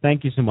 Ladies,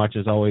 thank you so much,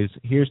 as always.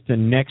 Here's to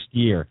next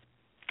year.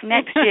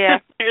 Next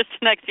year. Here's to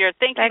next year.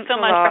 Thanks you so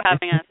much for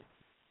having us.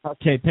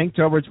 Okay,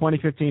 Pinktober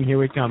 2015, here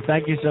we come.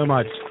 Thank you so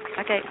much.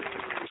 Okay.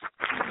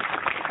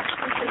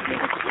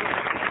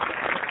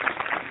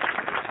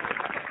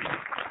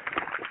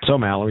 So,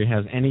 Mallory,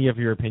 has any of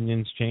your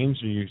opinions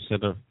changed, or you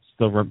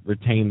still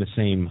retain the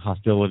same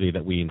hostility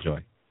that we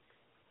enjoy?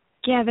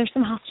 Yeah, there's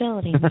some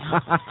hostility.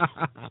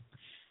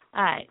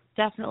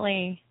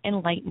 Definitely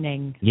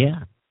enlightening.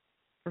 Yeah.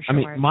 For sure.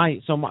 I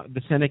mean,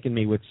 the cynic in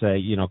me would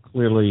say,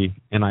 clearly,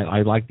 and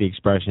I like the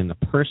expression, the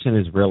person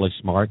is really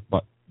smart,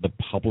 but the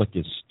public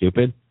is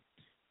stupid.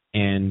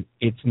 And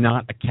it's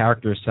not a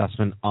character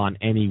assessment on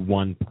any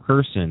one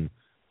person,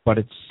 but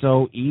it's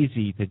so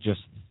easy to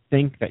just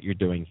think that you're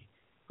doing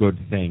good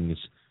things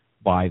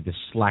by the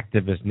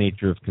slacktivist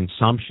nature of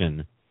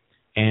consumption.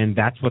 And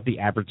that's what the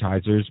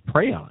advertisers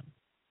prey on.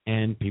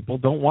 And people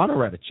don't want to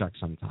write a check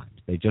sometimes.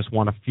 They just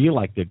want to feel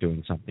like they're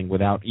doing something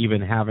without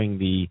even having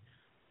the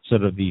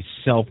sort of the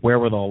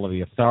self-wherewithal or the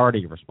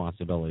authority or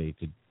responsibility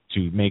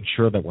to make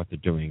sure that what they're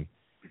doing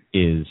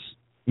is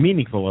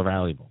meaningful or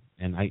valuable.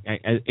 And I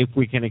if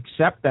we can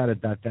accept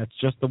that that's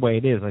just the way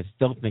it is, I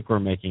still think we're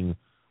making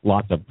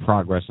lots of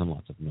progress and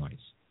lots of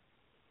noise.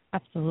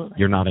 Absolutely.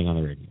 You're nodding on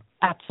the radio.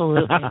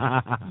 Absolutely.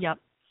 Yep.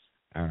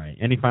 All right.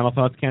 Any final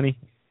thoughts, Kenny?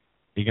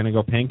 Are you going to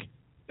go pink?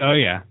 Oh,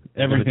 yeah.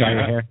 Everything.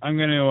 I'm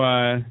going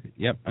to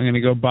I'm going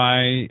to go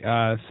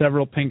buy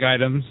several pink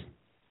items.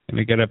 I'm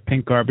going to get a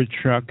pink garbage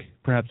truck,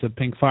 perhaps a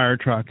pink fire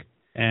truck,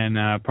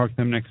 and park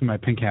them next to my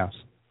pink house.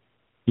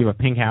 You have a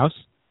pink house?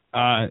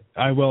 I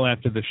will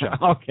after the show.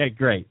 Okay,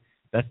 great.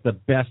 That's the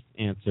best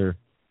answer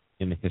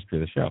in the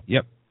history of the show.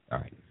 Yep. All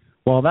right.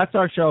 Well, that's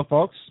our show,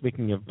 folks.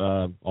 Speaking of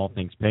all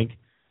things pink,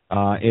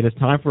 it is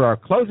time for our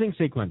closing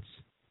sequence.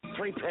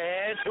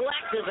 Prepare to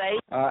activate.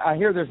 I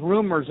hear there's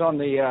rumors on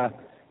the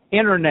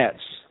internets.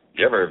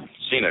 You ever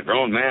seen a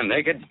grown man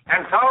naked?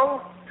 And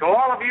so, to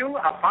all of you,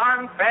 a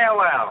fond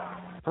farewell.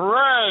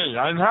 Hooray,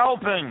 I'm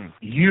helping.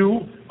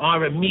 You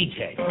are a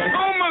meathead.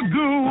 Oh,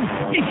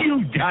 Magoo,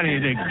 you done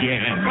it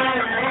again.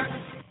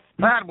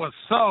 That was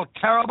so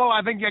terrible,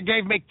 I think you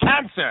gave me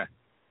cancer.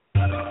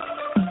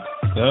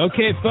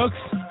 Okay, folks,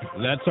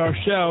 that's our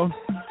show.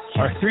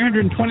 Our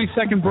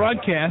 322nd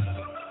broadcast.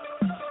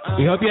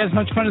 We hope you had as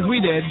much fun as we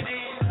did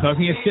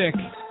poking a stick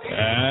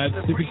at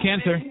Stupid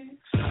Cancer.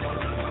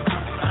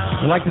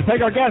 We'd like to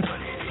thank our guests,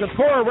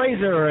 Seporah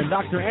Raizer and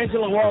Dr.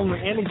 Angela Walton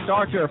and Annie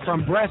Sartor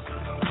from Brest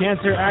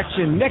Cancer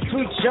Action. Next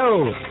week's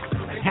show,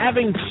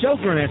 having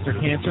children after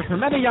cancer. For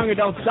many young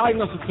adults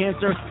diagnosed with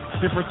cancer,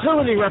 the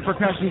fertility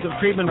repercussions of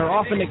treatment are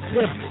often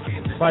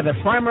eclipsed by the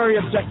primary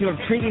objective of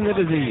treating the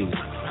disease.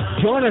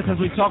 Join us as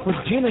we talk with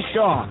Gina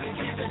Shaw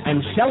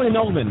and Shelley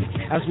Nolan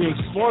as we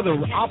explore the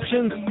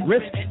options,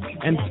 risks,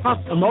 and tough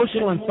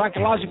emotional and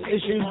psychological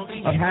issues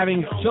of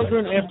having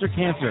children after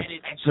cancer.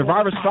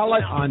 Survivor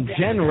Spotlight on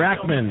Jen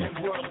Rackman.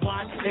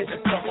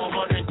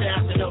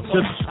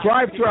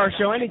 Subscribe to our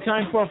show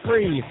anytime for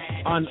free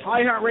on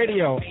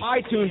iHeartRadio,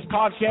 iTunes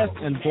Podcast,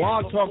 and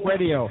Blog Talk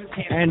Radio.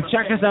 And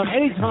check us out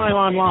anytime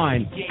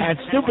online at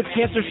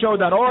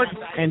stupidcancershow.org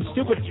and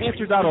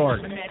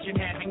stupidcancer.org.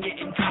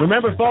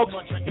 Remember, folks,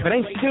 if it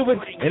ain't stupid,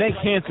 it ain't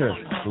cancer.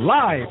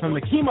 Live from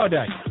the chemo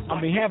deck, on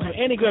behalf of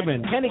Annie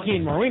Goodman, Kenny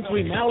Keene, Maureen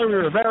Sweet,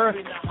 Mallory Rivera,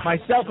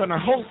 myself, and our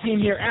whole team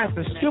here at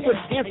the Stupid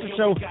Cancer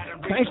Show,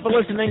 thanks for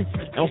listening,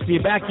 and we'll see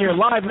you back here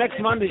live next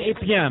Monday,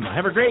 8 p.m.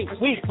 Have a great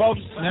week,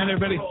 folks. Good night,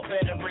 everybody.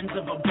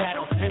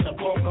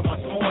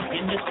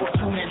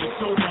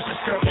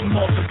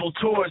 Multiple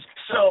tours,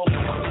 so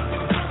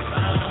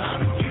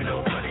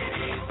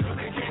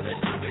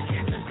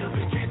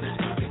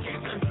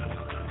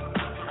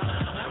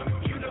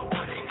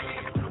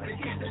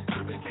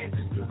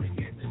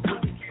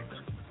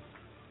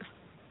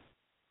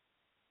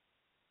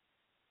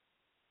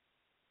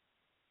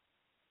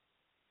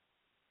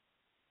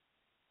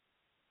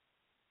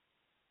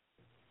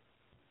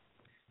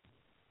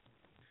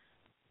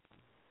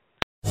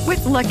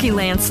With Lucky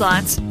Land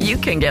Slots, you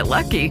can get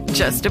lucky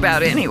just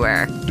about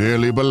anywhere.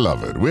 Dearly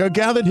beloved, we are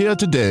gathered here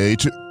today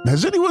to...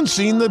 Has anyone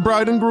seen the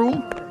bride and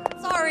groom?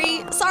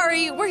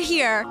 Sorry, we're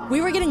here.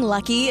 We were getting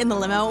lucky in the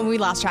limo and we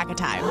lost track of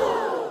time.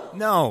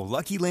 No,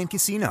 Lucky Land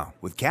Casino,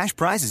 with cash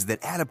prizes that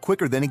add up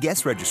quicker than a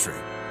guest registry.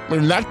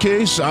 In that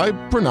case, I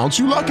pronounce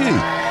you lucky.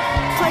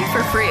 Play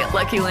for free at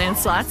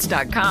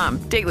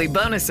LuckyLandSlots.com. Daily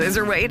bonuses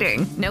are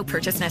waiting. No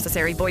purchase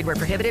necessary. Void where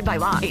prohibited by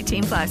law.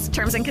 18+.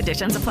 Terms and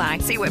conditions apply.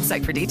 See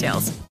website for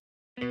details.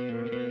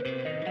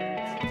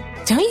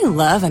 Don't you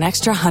love an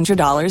extra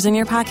 $100 in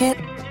your pocket?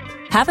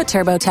 Have a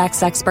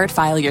TurboTax expert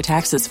file your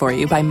taxes for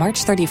you by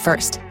March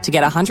 31st to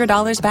get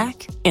 $100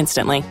 back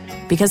instantly.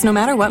 Because no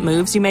matter what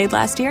moves you made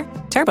last year,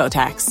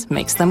 TurboTax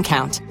makes them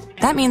count.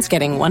 That means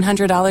getting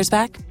 $100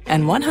 back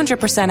and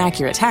 100%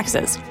 accurate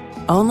taxes,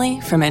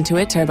 only from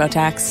Intuit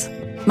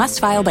TurboTax. Must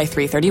file by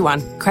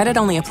 3/31. Credit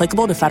only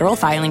applicable to federal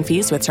filing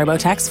fees with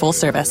TurboTax full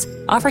service.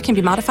 Offer can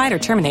be modified or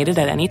terminated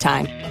at any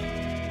time.